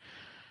mistake.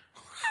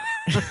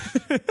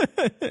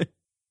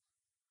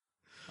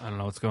 I don't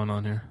know what's going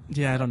on here.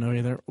 Yeah, I don't know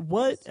either.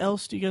 What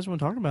else do you guys want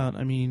to talk about?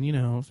 I mean,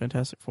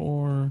 Fantastic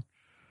Four,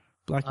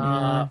 Black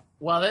Mirror.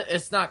 Well,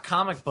 it's not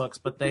comic books,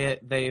 but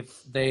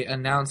they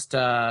announced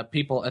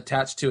people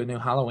attached to a new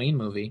Halloween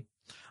movie.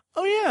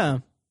 Oh yeah,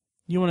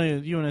 you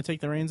want to take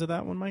the reins of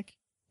that one, Mike?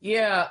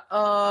 Yeah,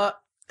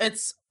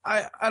 it's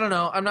I don't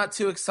know. I'm not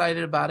too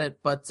excited about it,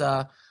 but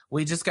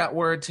we just got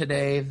word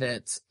today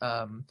that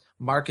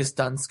Marcus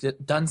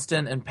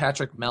Dunstan and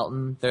Patrick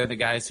Melton, they're the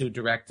guys who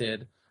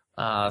directed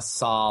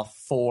Saw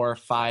 4,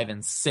 5,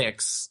 and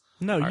 6.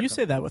 No, you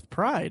say that with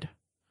pride.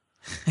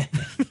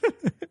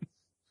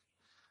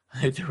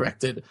 They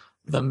directed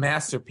the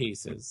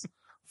masterpieces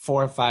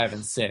 4, 5,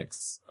 and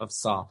 6 of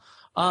Saw.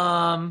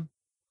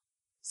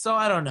 So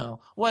I don't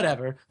know.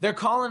 Whatever. They're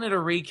calling it a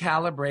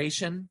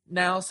recalibration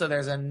now, so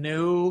there's a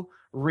new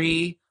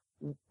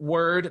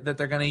word that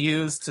they're going to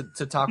use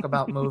to talk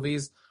about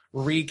movies.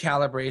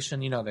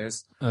 Recalibration.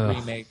 There's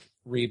remake,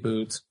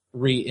 reboot,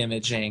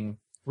 re-imaging,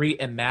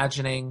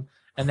 reimagining,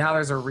 and now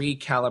there's a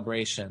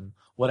recalibration,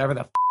 whatever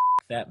the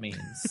that means.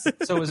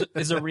 So is a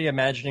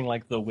reimagining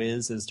like The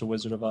Wiz is to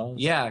Wizard of Oz?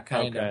 Yeah,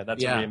 kind of. Okay,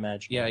 that's a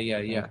reimagining. Yeah.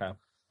 Okay.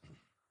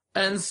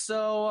 And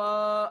so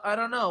I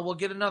don't know. We'll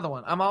get another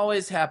one. I'm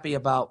always happy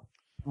about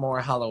more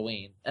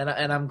Halloween, and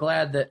I'm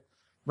glad that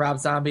Rob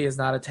Zombie is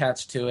not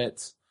attached to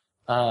it.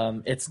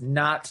 It's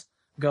not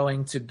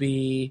going to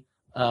be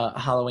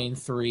Halloween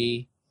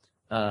 3.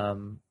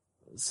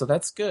 So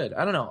that's good.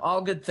 I don't know.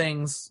 All good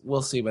things.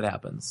 We'll see what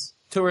happens.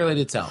 Too early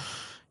to tell.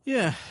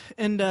 Yeah,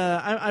 and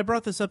I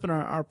brought this up in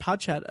our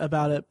pod chat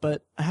about it,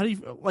 but how do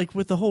you, like,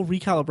 with the whole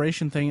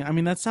recalibration thing, I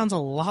mean, that sounds a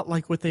lot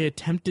like what they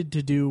attempted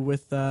to do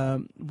with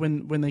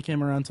when they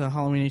came around to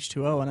Halloween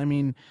H2O, and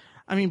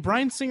I mean,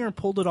 Bryan Singer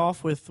pulled it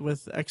off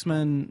with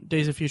X-Men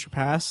Days of Future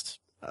Past,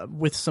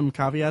 with some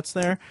caveats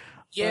there.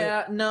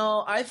 Yeah,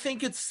 no, I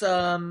think it's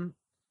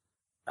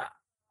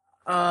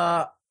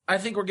I I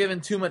think we're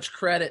giving too much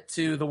credit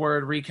to the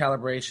word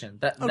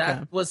recalibration.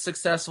 That was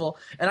successful,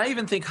 and I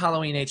even think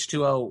Halloween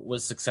H2O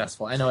was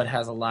successful. I know it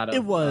has a lot of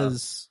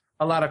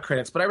a lot of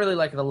critics, but I really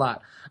like it a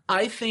lot.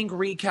 I think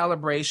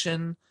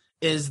recalibration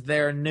is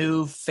their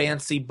new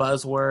fancy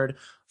buzzword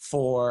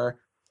for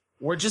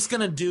we're just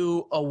gonna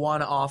do a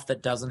one-off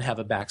that doesn't have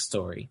a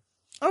backstory.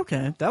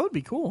 Okay, that would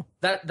be cool.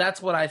 That's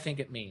what I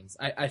think it means.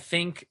 I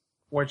think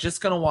we're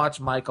just gonna watch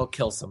Michael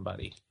kill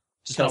somebody.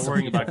 Just not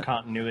worrying about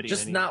continuity.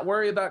 Just not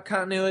worry about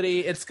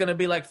continuity. It's going to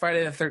be like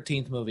Friday the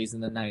 13th movies in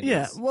the 90s.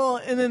 Yeah, well,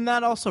 and then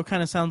that also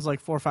kind of sounds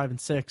like 4, 5,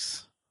 and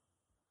 6.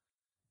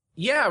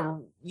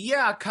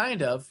 Yeah,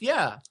 kind of.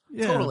 Yeah,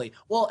 totally.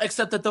 Well,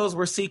 except that those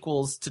were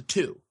sequels to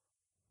 2.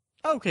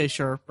 Okay,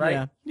 sure.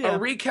 Right? Yeah. A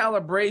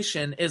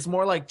recalibration is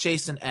more like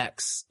Jason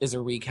X is a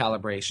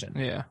recalibration.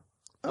 Yeah.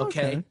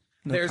 Okay?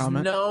 There's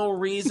no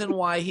reason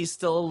why he's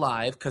still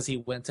alive because he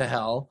went to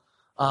hell.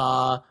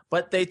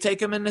 But they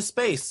take him into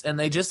space, and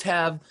they just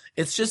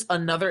it's just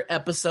another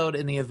episode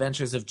in the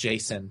adventures of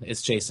Jason.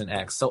 It's Jason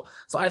X. So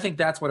I think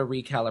that's what a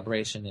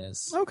recalibration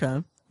is.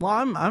 Okay. Well,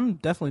 I'm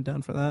definitely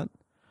down for that.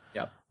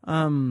 Yep.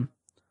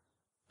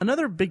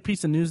 Another big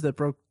piece of news that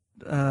broke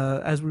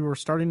as we were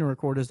starting to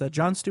record is that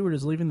Jon Stewart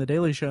is leaving The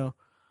Daily Show.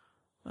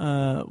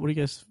 What do you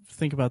guys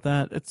think about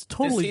that? It's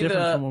totally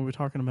different from what we're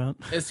talking about.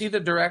 Is he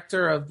the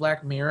director of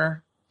Black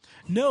Mirror?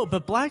 No,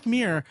 but Black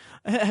Mirror.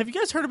 Have you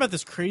guys heard about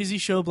this crazy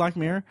show, Black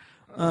Mirror?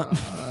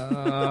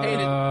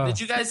 Hey,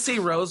 did you guys see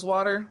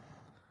Rosewater?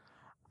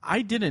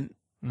 I didn't.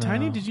 No,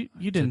 Tiny, did you?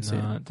 You didn't see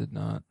it? Did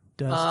not.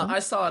 Dustin? I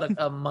saw it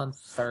a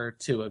month or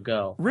 2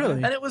 ago. Really?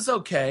 And it was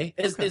okay.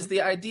 Is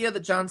the idea that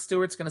Jon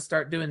Stewart's going to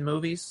start doing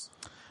movies?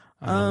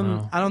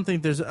 I don't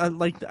think there's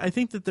I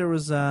think that there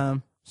was.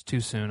 It's too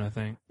soon, I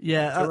think.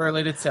 Yeah, too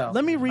early to tell.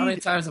 Let me read. How many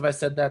times have I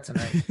said that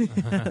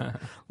tonight?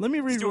 Let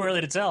me read. It's too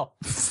early to tell.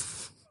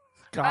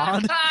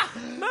 God.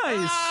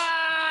 Nice.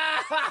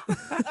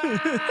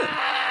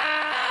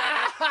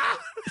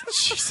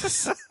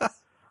 Jesus.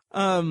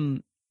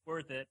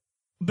 Worth it.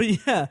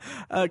 But yeah,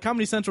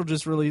 Comedy Central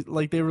just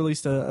they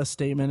released a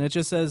statement. It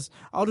just says,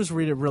 I'll just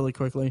read it really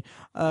quickly.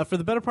 For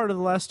the better part of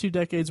the last 2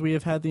 decades, we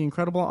have had the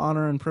incredible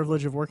honor and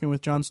privilege of working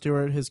with Jon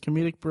Stewart. His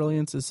comedic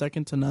brilliance is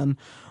second to none.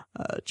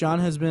 Jon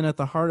has been at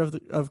the heart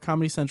of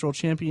Comedy Central,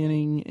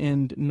 championing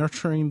and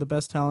nurturing the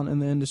best talent in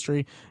the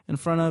industry in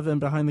front of and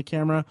behind the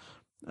camera.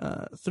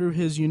 Through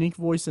his unique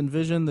voice and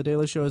vision, The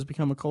Daily Show has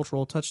become a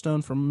cultural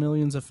touchstone for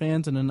millions of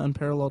fans and an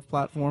unparalleled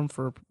platform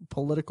for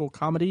political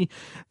comedy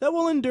that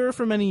will endure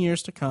for many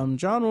years to come.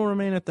 Jon will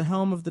remain at the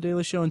helm of The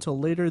Daily Show until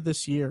later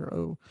this year.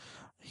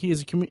 He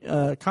is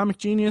a comic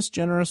genius,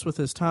 generous with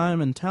his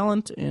time and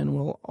talent, and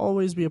will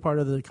always be a part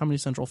of the Comedy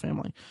Central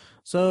family.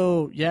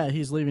 So, yeah,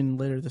 he's leaving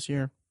later this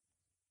year.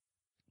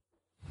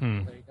 There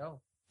you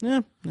go.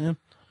 Yeah.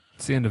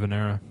 It's the end of an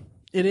era.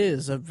 It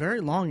is a very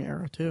long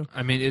era too.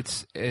 I mean,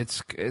 it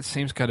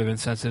seems kind of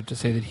insensitive to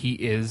say that he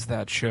is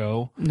that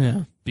show.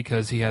 Yeah,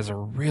 because he has a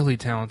really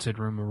talented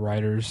room of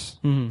writers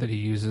that he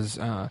uses.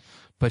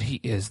 But he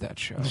is that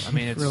show. I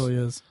mean, it really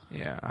is.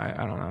 Yeah,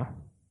 I don't know.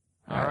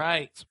 All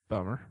right, it's a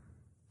bummer.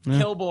 Yeah.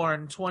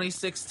 Killborn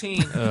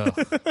 2016.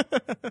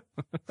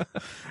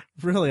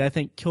 Really, I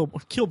think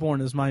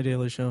Killborn is my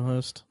Daily Show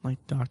host,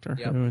 like Doctor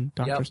Who and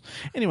Doctors.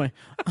 Yep. Anyway.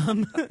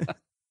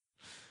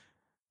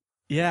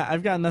 Yeah,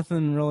 I've got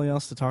nothing really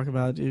else to talk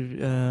about.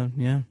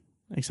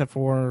 Except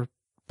for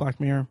Black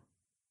Mirror.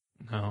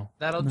 No.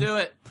 That'll do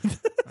it.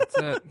 That's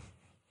it.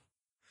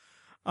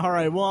 All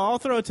right, well, I'll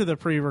throw it to the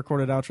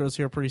pre-recorded outros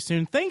here pretty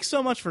soon. Thanks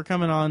so much for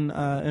coming on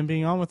and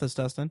being on with us,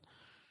 Dustin.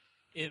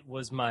 It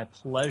was my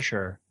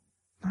pleasure.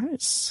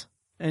 Nice.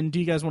 And do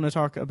you guys want to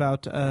talk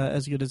about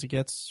As Good As It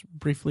Gets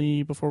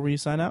briefly before we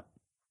sign out?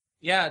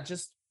 Yeah,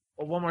 just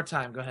one more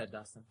time. Go ahead,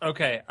 Dustin.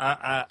 Okay.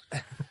 On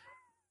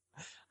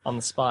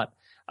the spot.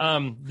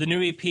 The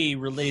new EP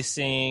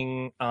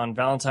releasing on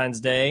Valentine's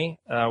Day.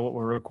 What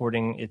we're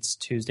recording, it's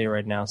Tuesday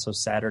right now, so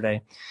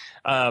Saturday.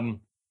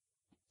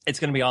 It's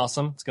going to be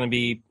awesome. It's going to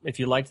be, if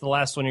you liked the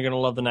last one, you're going to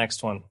love the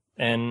next one.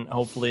 And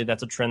hopefully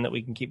that's a trend that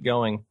we can keep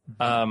going.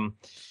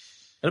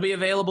 It'll be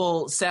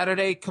available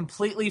Saturday,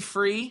 completely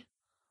free.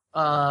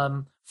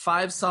 5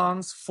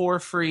 songs for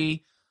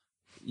free.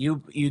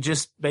 You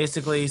just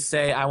basically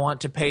say, I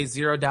want to pay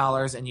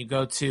 $0, and you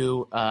go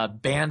to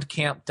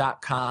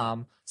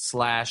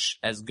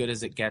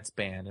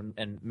bandcamp.com/asgoodasitgetsband,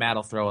 and Matt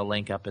will throw a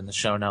link up in the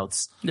show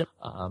notes. Yep.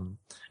 And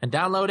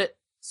download it,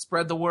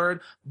 spread the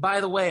word.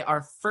 By the way,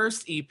 our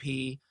first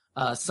EP,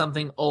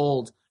 Something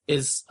Old,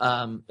 is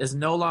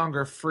no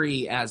longer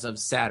free as of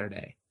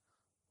Saturday.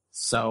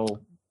 So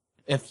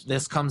if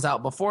this comes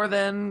out before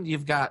then,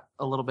 you've got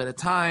a little bit of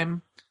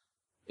time.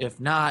 If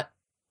not,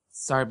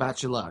 sorry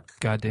about your luck.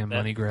 Goddamn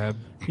money grab.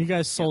 You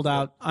guys sold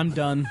out. I'm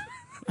done.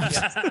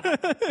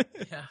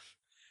 Yeah.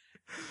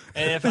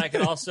 And if I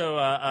could also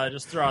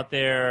just throw out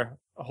there,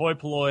 ahoy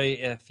polloi,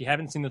 if you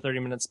haven't seen the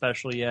 30-minute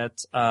special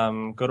yet,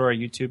 go to our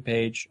YouTube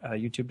page,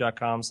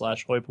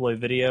 youtube.com/hoi polloi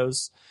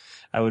videos.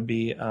 I would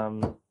be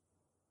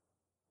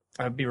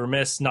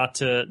remiss not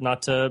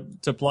to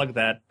plug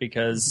that,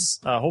 because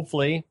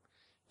hopefully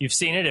you've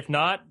seen it. If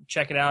not,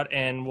 check it out,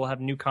 and we'll have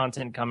new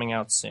content coming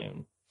out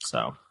soon.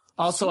 So.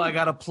 Also, I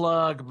got to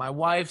plug. My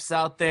wife's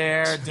out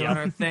there doing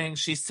her thing.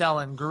 She's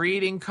selling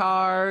greeting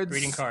cards.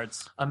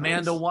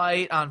 Amanda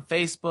White on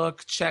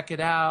Facebook. Check it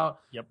out.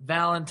 Yep.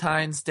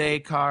 Valentine's Day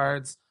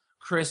cards,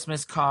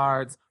 Christmas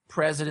cards,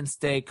 President's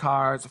Day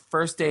cards,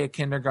 first day of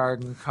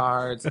kindergarten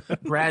cards,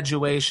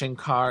 graduation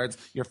cards,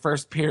 your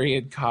first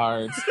period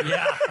cards.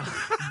 Yeah,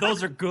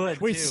 those are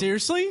good. Wait, too.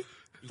 seriously?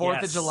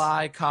 4th of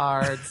July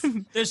cards.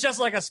 There's just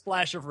like a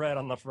splash of red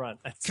on the front.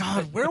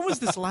 God, where was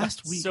this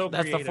last week? So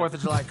That's creative. the 4th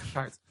of July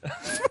cards.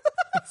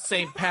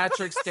 St.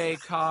 Patrick's Day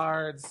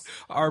cards.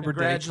 Arbor Day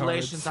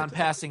Congratulations on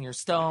passing your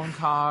stone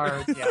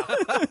cards.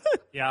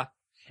 Yeah.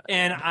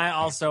 And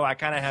I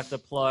kind of have to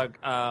plug,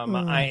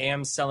 I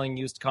am selling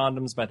used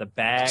condoms by the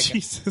bag.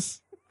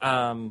 Jesus.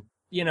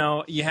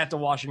 You have to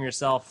wash them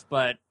yourself,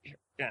 but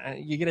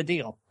you get a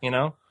deal,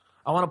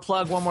 I want to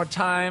plug one more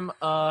time.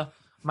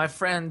 My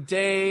friend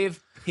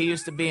Dave, he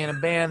used to be in a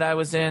band I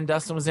was in,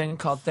 Dustin was in,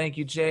 called Thank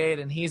You Jade,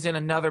 and he's in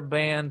another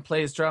band,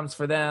 plays drums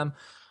for them.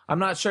 I'm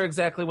not sure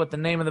exactly what the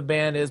name of the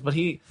band is, but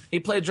he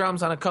played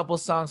drums on a couple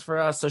songs for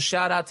us, so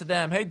shout out to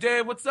them. Hey,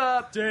 Dave, what's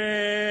up?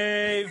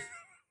 Dave!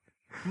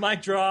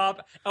 Mic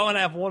drop. Oh, and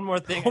I have one more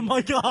thing. Oh,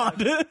 my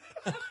God.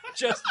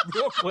 Just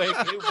real quick,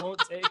 it won't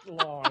take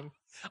long.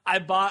 I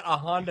bought a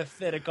Honda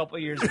Fit a couple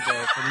years ago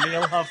from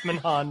Neil Huffman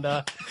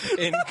Honda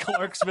in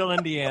Clarksville,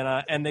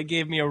 Indiana, and they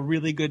gave me a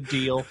really good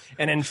deal.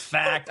 And in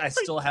fact, I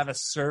still have a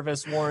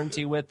service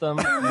warranty with them,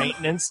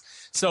 maintenance.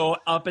 So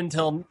up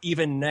until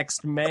even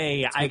next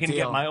May, I can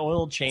get my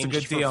oil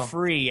changed for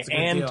free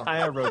and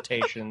tire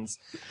rotations.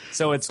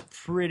 So it's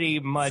pretty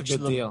much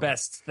the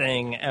best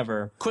thing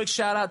ever. Quick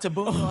shout out to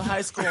Boonville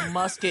High School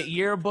Musket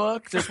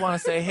Yearbook. Just want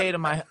to say hey to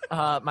my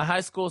my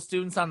high school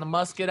students on the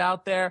Musket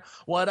out there.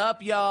 What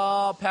up,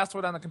 y'all?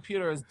 Password on the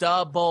computer is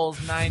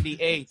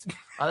Dubbles98.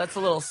 That's a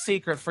little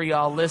secret for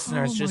y'all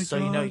listeners, just so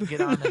you know. You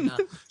get on and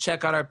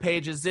check out our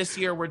pages. This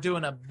year we're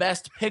doing a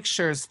Best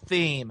Pictures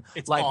theme,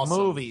 it's like awesome.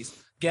 Movies.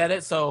 Get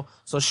it? So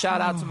shout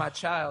out to my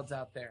childs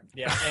out there.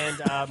 Yeah,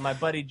 and my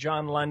buddy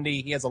John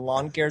Lundy, he has a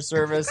lawn care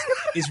service.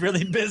 He's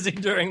really busy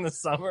during the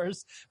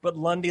summers, but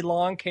Lundy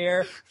Lawn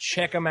Care,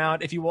 check him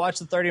out. If you watch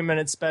the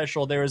 30-minute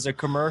special, there is a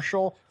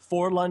commercial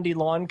for Lundy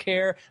Lawn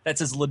Care. That's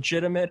his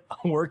legitimate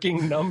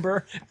working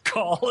number.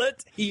 Call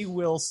it. He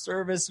will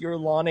service your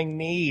lawning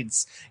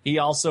needs. He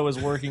also is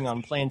working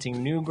on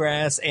planting new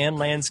grass and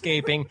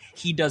landscaping.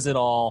 He does it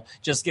all.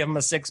 Just give him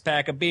a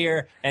 6-pack of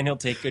beer, and he'll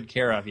take good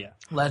care of you.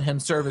 Let him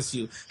service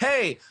you.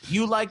 Hey,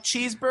 you like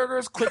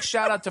cheeseburgers? Quick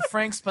shout out to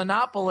Frank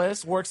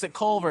Spanopoulos, works at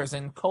Culver's,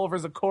 and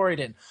Culver's of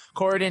Corydon,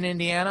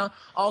 Indiana.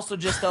 Also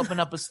just opened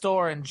up a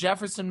store in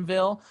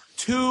Jeffersonville,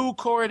 2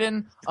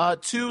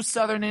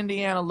 Southern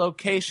Indiana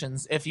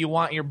locations if you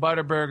want your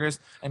butter burgers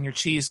and your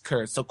cheese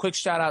curds. So quick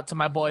shout out to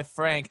my boy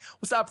Frank.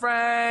 What's up,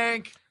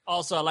 Frank?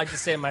 Also, I'd like to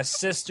say my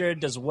sister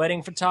does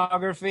wedding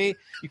photography.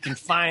 You can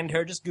find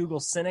her. Just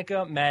Google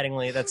Seneca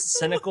Mattingly. That's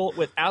cynical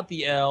without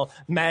the L.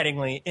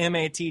 Mattingly,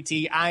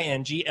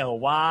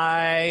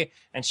 Mattingly,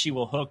 and she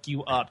will hook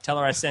you up. Tell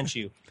her I sent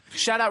you.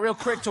 Shout out real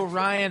quick to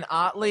Ryan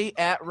Otley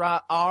at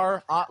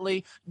R.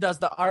 Otley. Does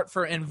the art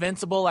for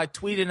Invincible. I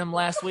tweeted him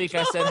last week.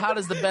 I said, how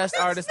does the best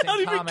artist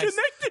in comics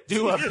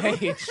do a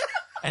page?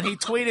 And he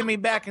tweeted me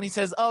back, and he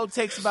says, it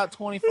takes about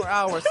 24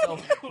 hours. So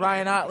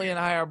Ryan Otley and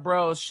I are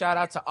bros. Shout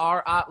out to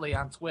R. Otley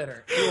on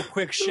Twitter. Real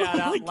quick shout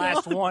out.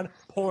 Last one,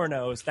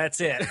 pornos. That's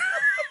it.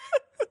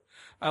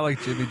 I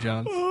like Jimmy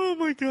John's. Oh,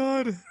 my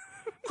God.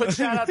 Quick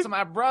shout out to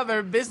my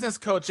brother, business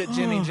coach at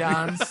Jimmy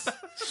John's.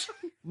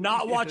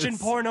 Not watching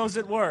pornos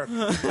at work.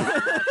 Not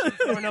watching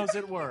pornos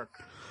at work.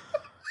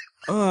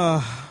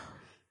 Wow.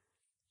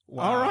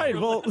 All right.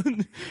 Well,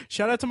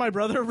 shout out to my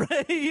brother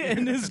Ray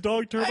and his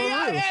dog Turbo.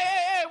 Hey,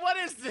 what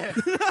is this?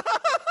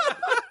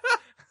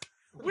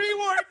 We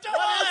weren't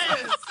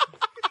done.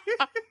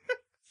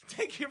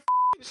 Take your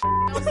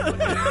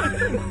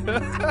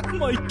Oh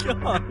my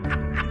God.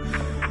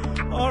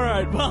 All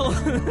right. Well,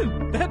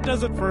 that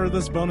does it for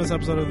this bonus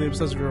episode of the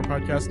Obsessive Hero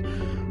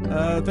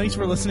Podcast. Thanks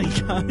for listening,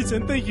 guys,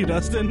 and thank you,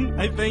 Dustin.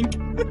 I think.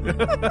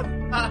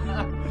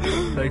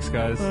 Thanks,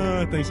 guys.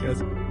 Thanks, guys.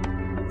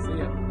 See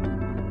ya.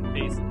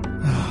 Peace.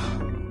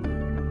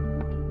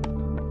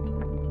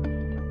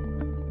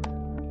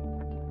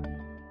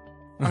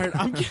 All right,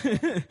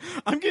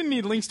 I'm gonna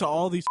need links to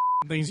all these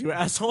things, you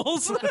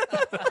assholes,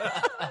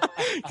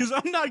 because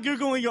I'm not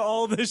googling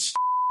all this.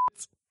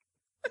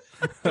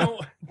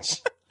 Don't.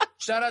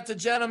 Shout out to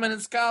Gentlemen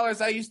and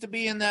Scholars. I used to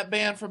be in that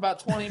band for about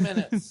 20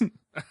 minutes.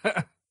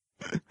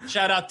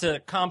 Shout out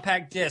to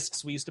compact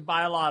discs. We used to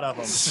buy a lot of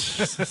them.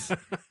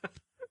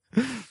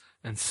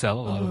 And sell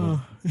a lot of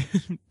them.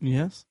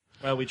 Yes.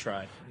 Well, we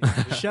tried.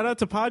 Shout out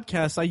to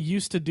podcasts. I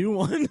used to do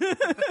one.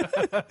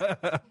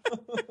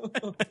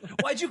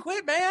 Why'd you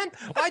quit, man?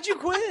 Why'd you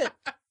quit?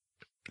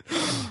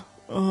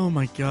 Oh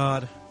my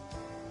God.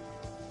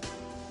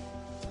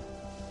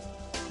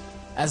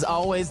 As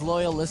always,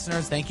 loyal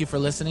listeners, thank you for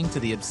listening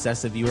to the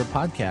Obsessive Viewer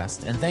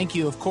podcast. And thank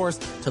you, of course,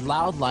 to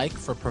Loud Like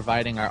for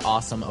providing our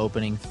awesome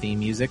opening theme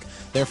music.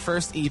 Their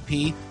first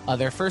EP,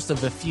 their first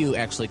of a few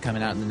actually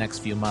coming out in the next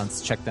few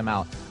months. Check them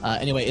out.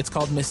 Anyway, it's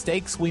called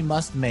Mistakes We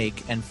Must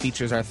Make and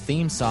features our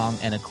theme song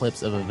and a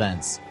clips of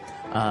events.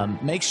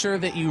 Make sure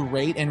that you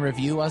rate and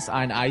review us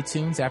on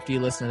iTunes after you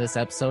listen to this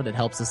episode. It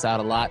helps us out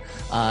a lot,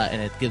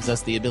 and it gives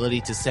us the ability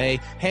to say,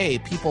 hey,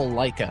 people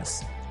like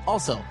us.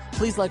 Also,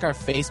 please like our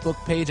Facebook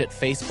page at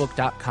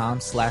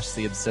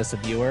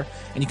facebook.com/theobsessiveviewer,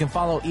 and you can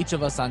follow each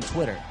of us on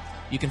Twitter.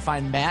 You can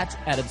find Matt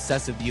at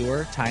Obsessive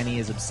Viewer, Tiny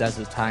is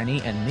Obsessive Tiny,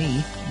 and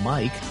me,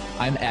 Mike,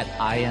 I'm at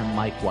I am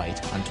Mike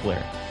White on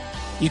Twitter.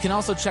 You can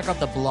also check out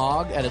the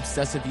blog at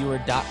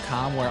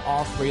obsessiveviewer.com, where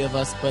all three of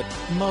us, but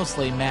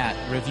mostly Matt,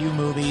 review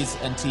movies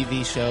and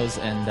TV shows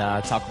and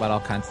talk about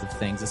all kinds of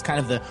things. It's kind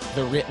of the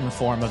written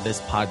form of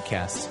this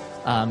podcast.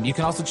 You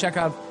can also check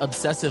out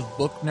Obsessive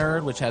Book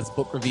Nerd, which has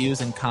book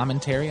reviews and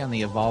commentary on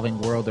the evolving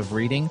world of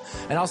reading.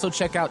 And also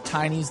check out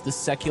Tiny's The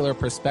Secular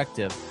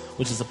Perspective,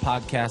 which is a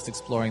podcast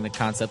exploring the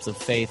concepts of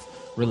faith,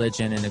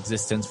 religion, and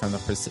existence from the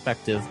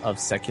perspective of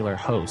secular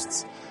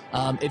hosts.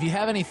 If you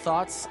have any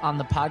thoughts on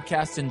the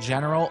podcast in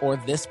general, or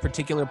this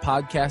particular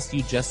podcast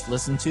you just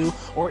listened to,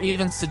 or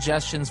even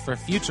suggestions for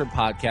future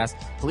podcasts,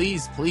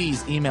 please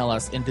email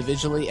us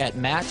individually at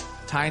Matt,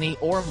 Tiny,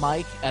 or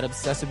Mike at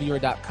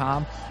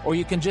obsessiveviewer.com, or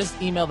you can just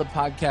email the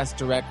podcast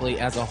directly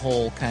as a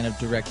whole, kind of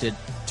directed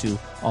to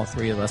all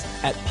three of us,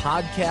 at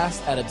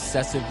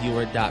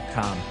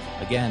podcast@obsessiveviewer.com.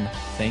 Again,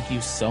 thank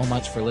you so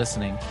much for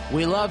listening.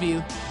 We love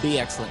you. Be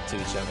excellent to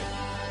each other.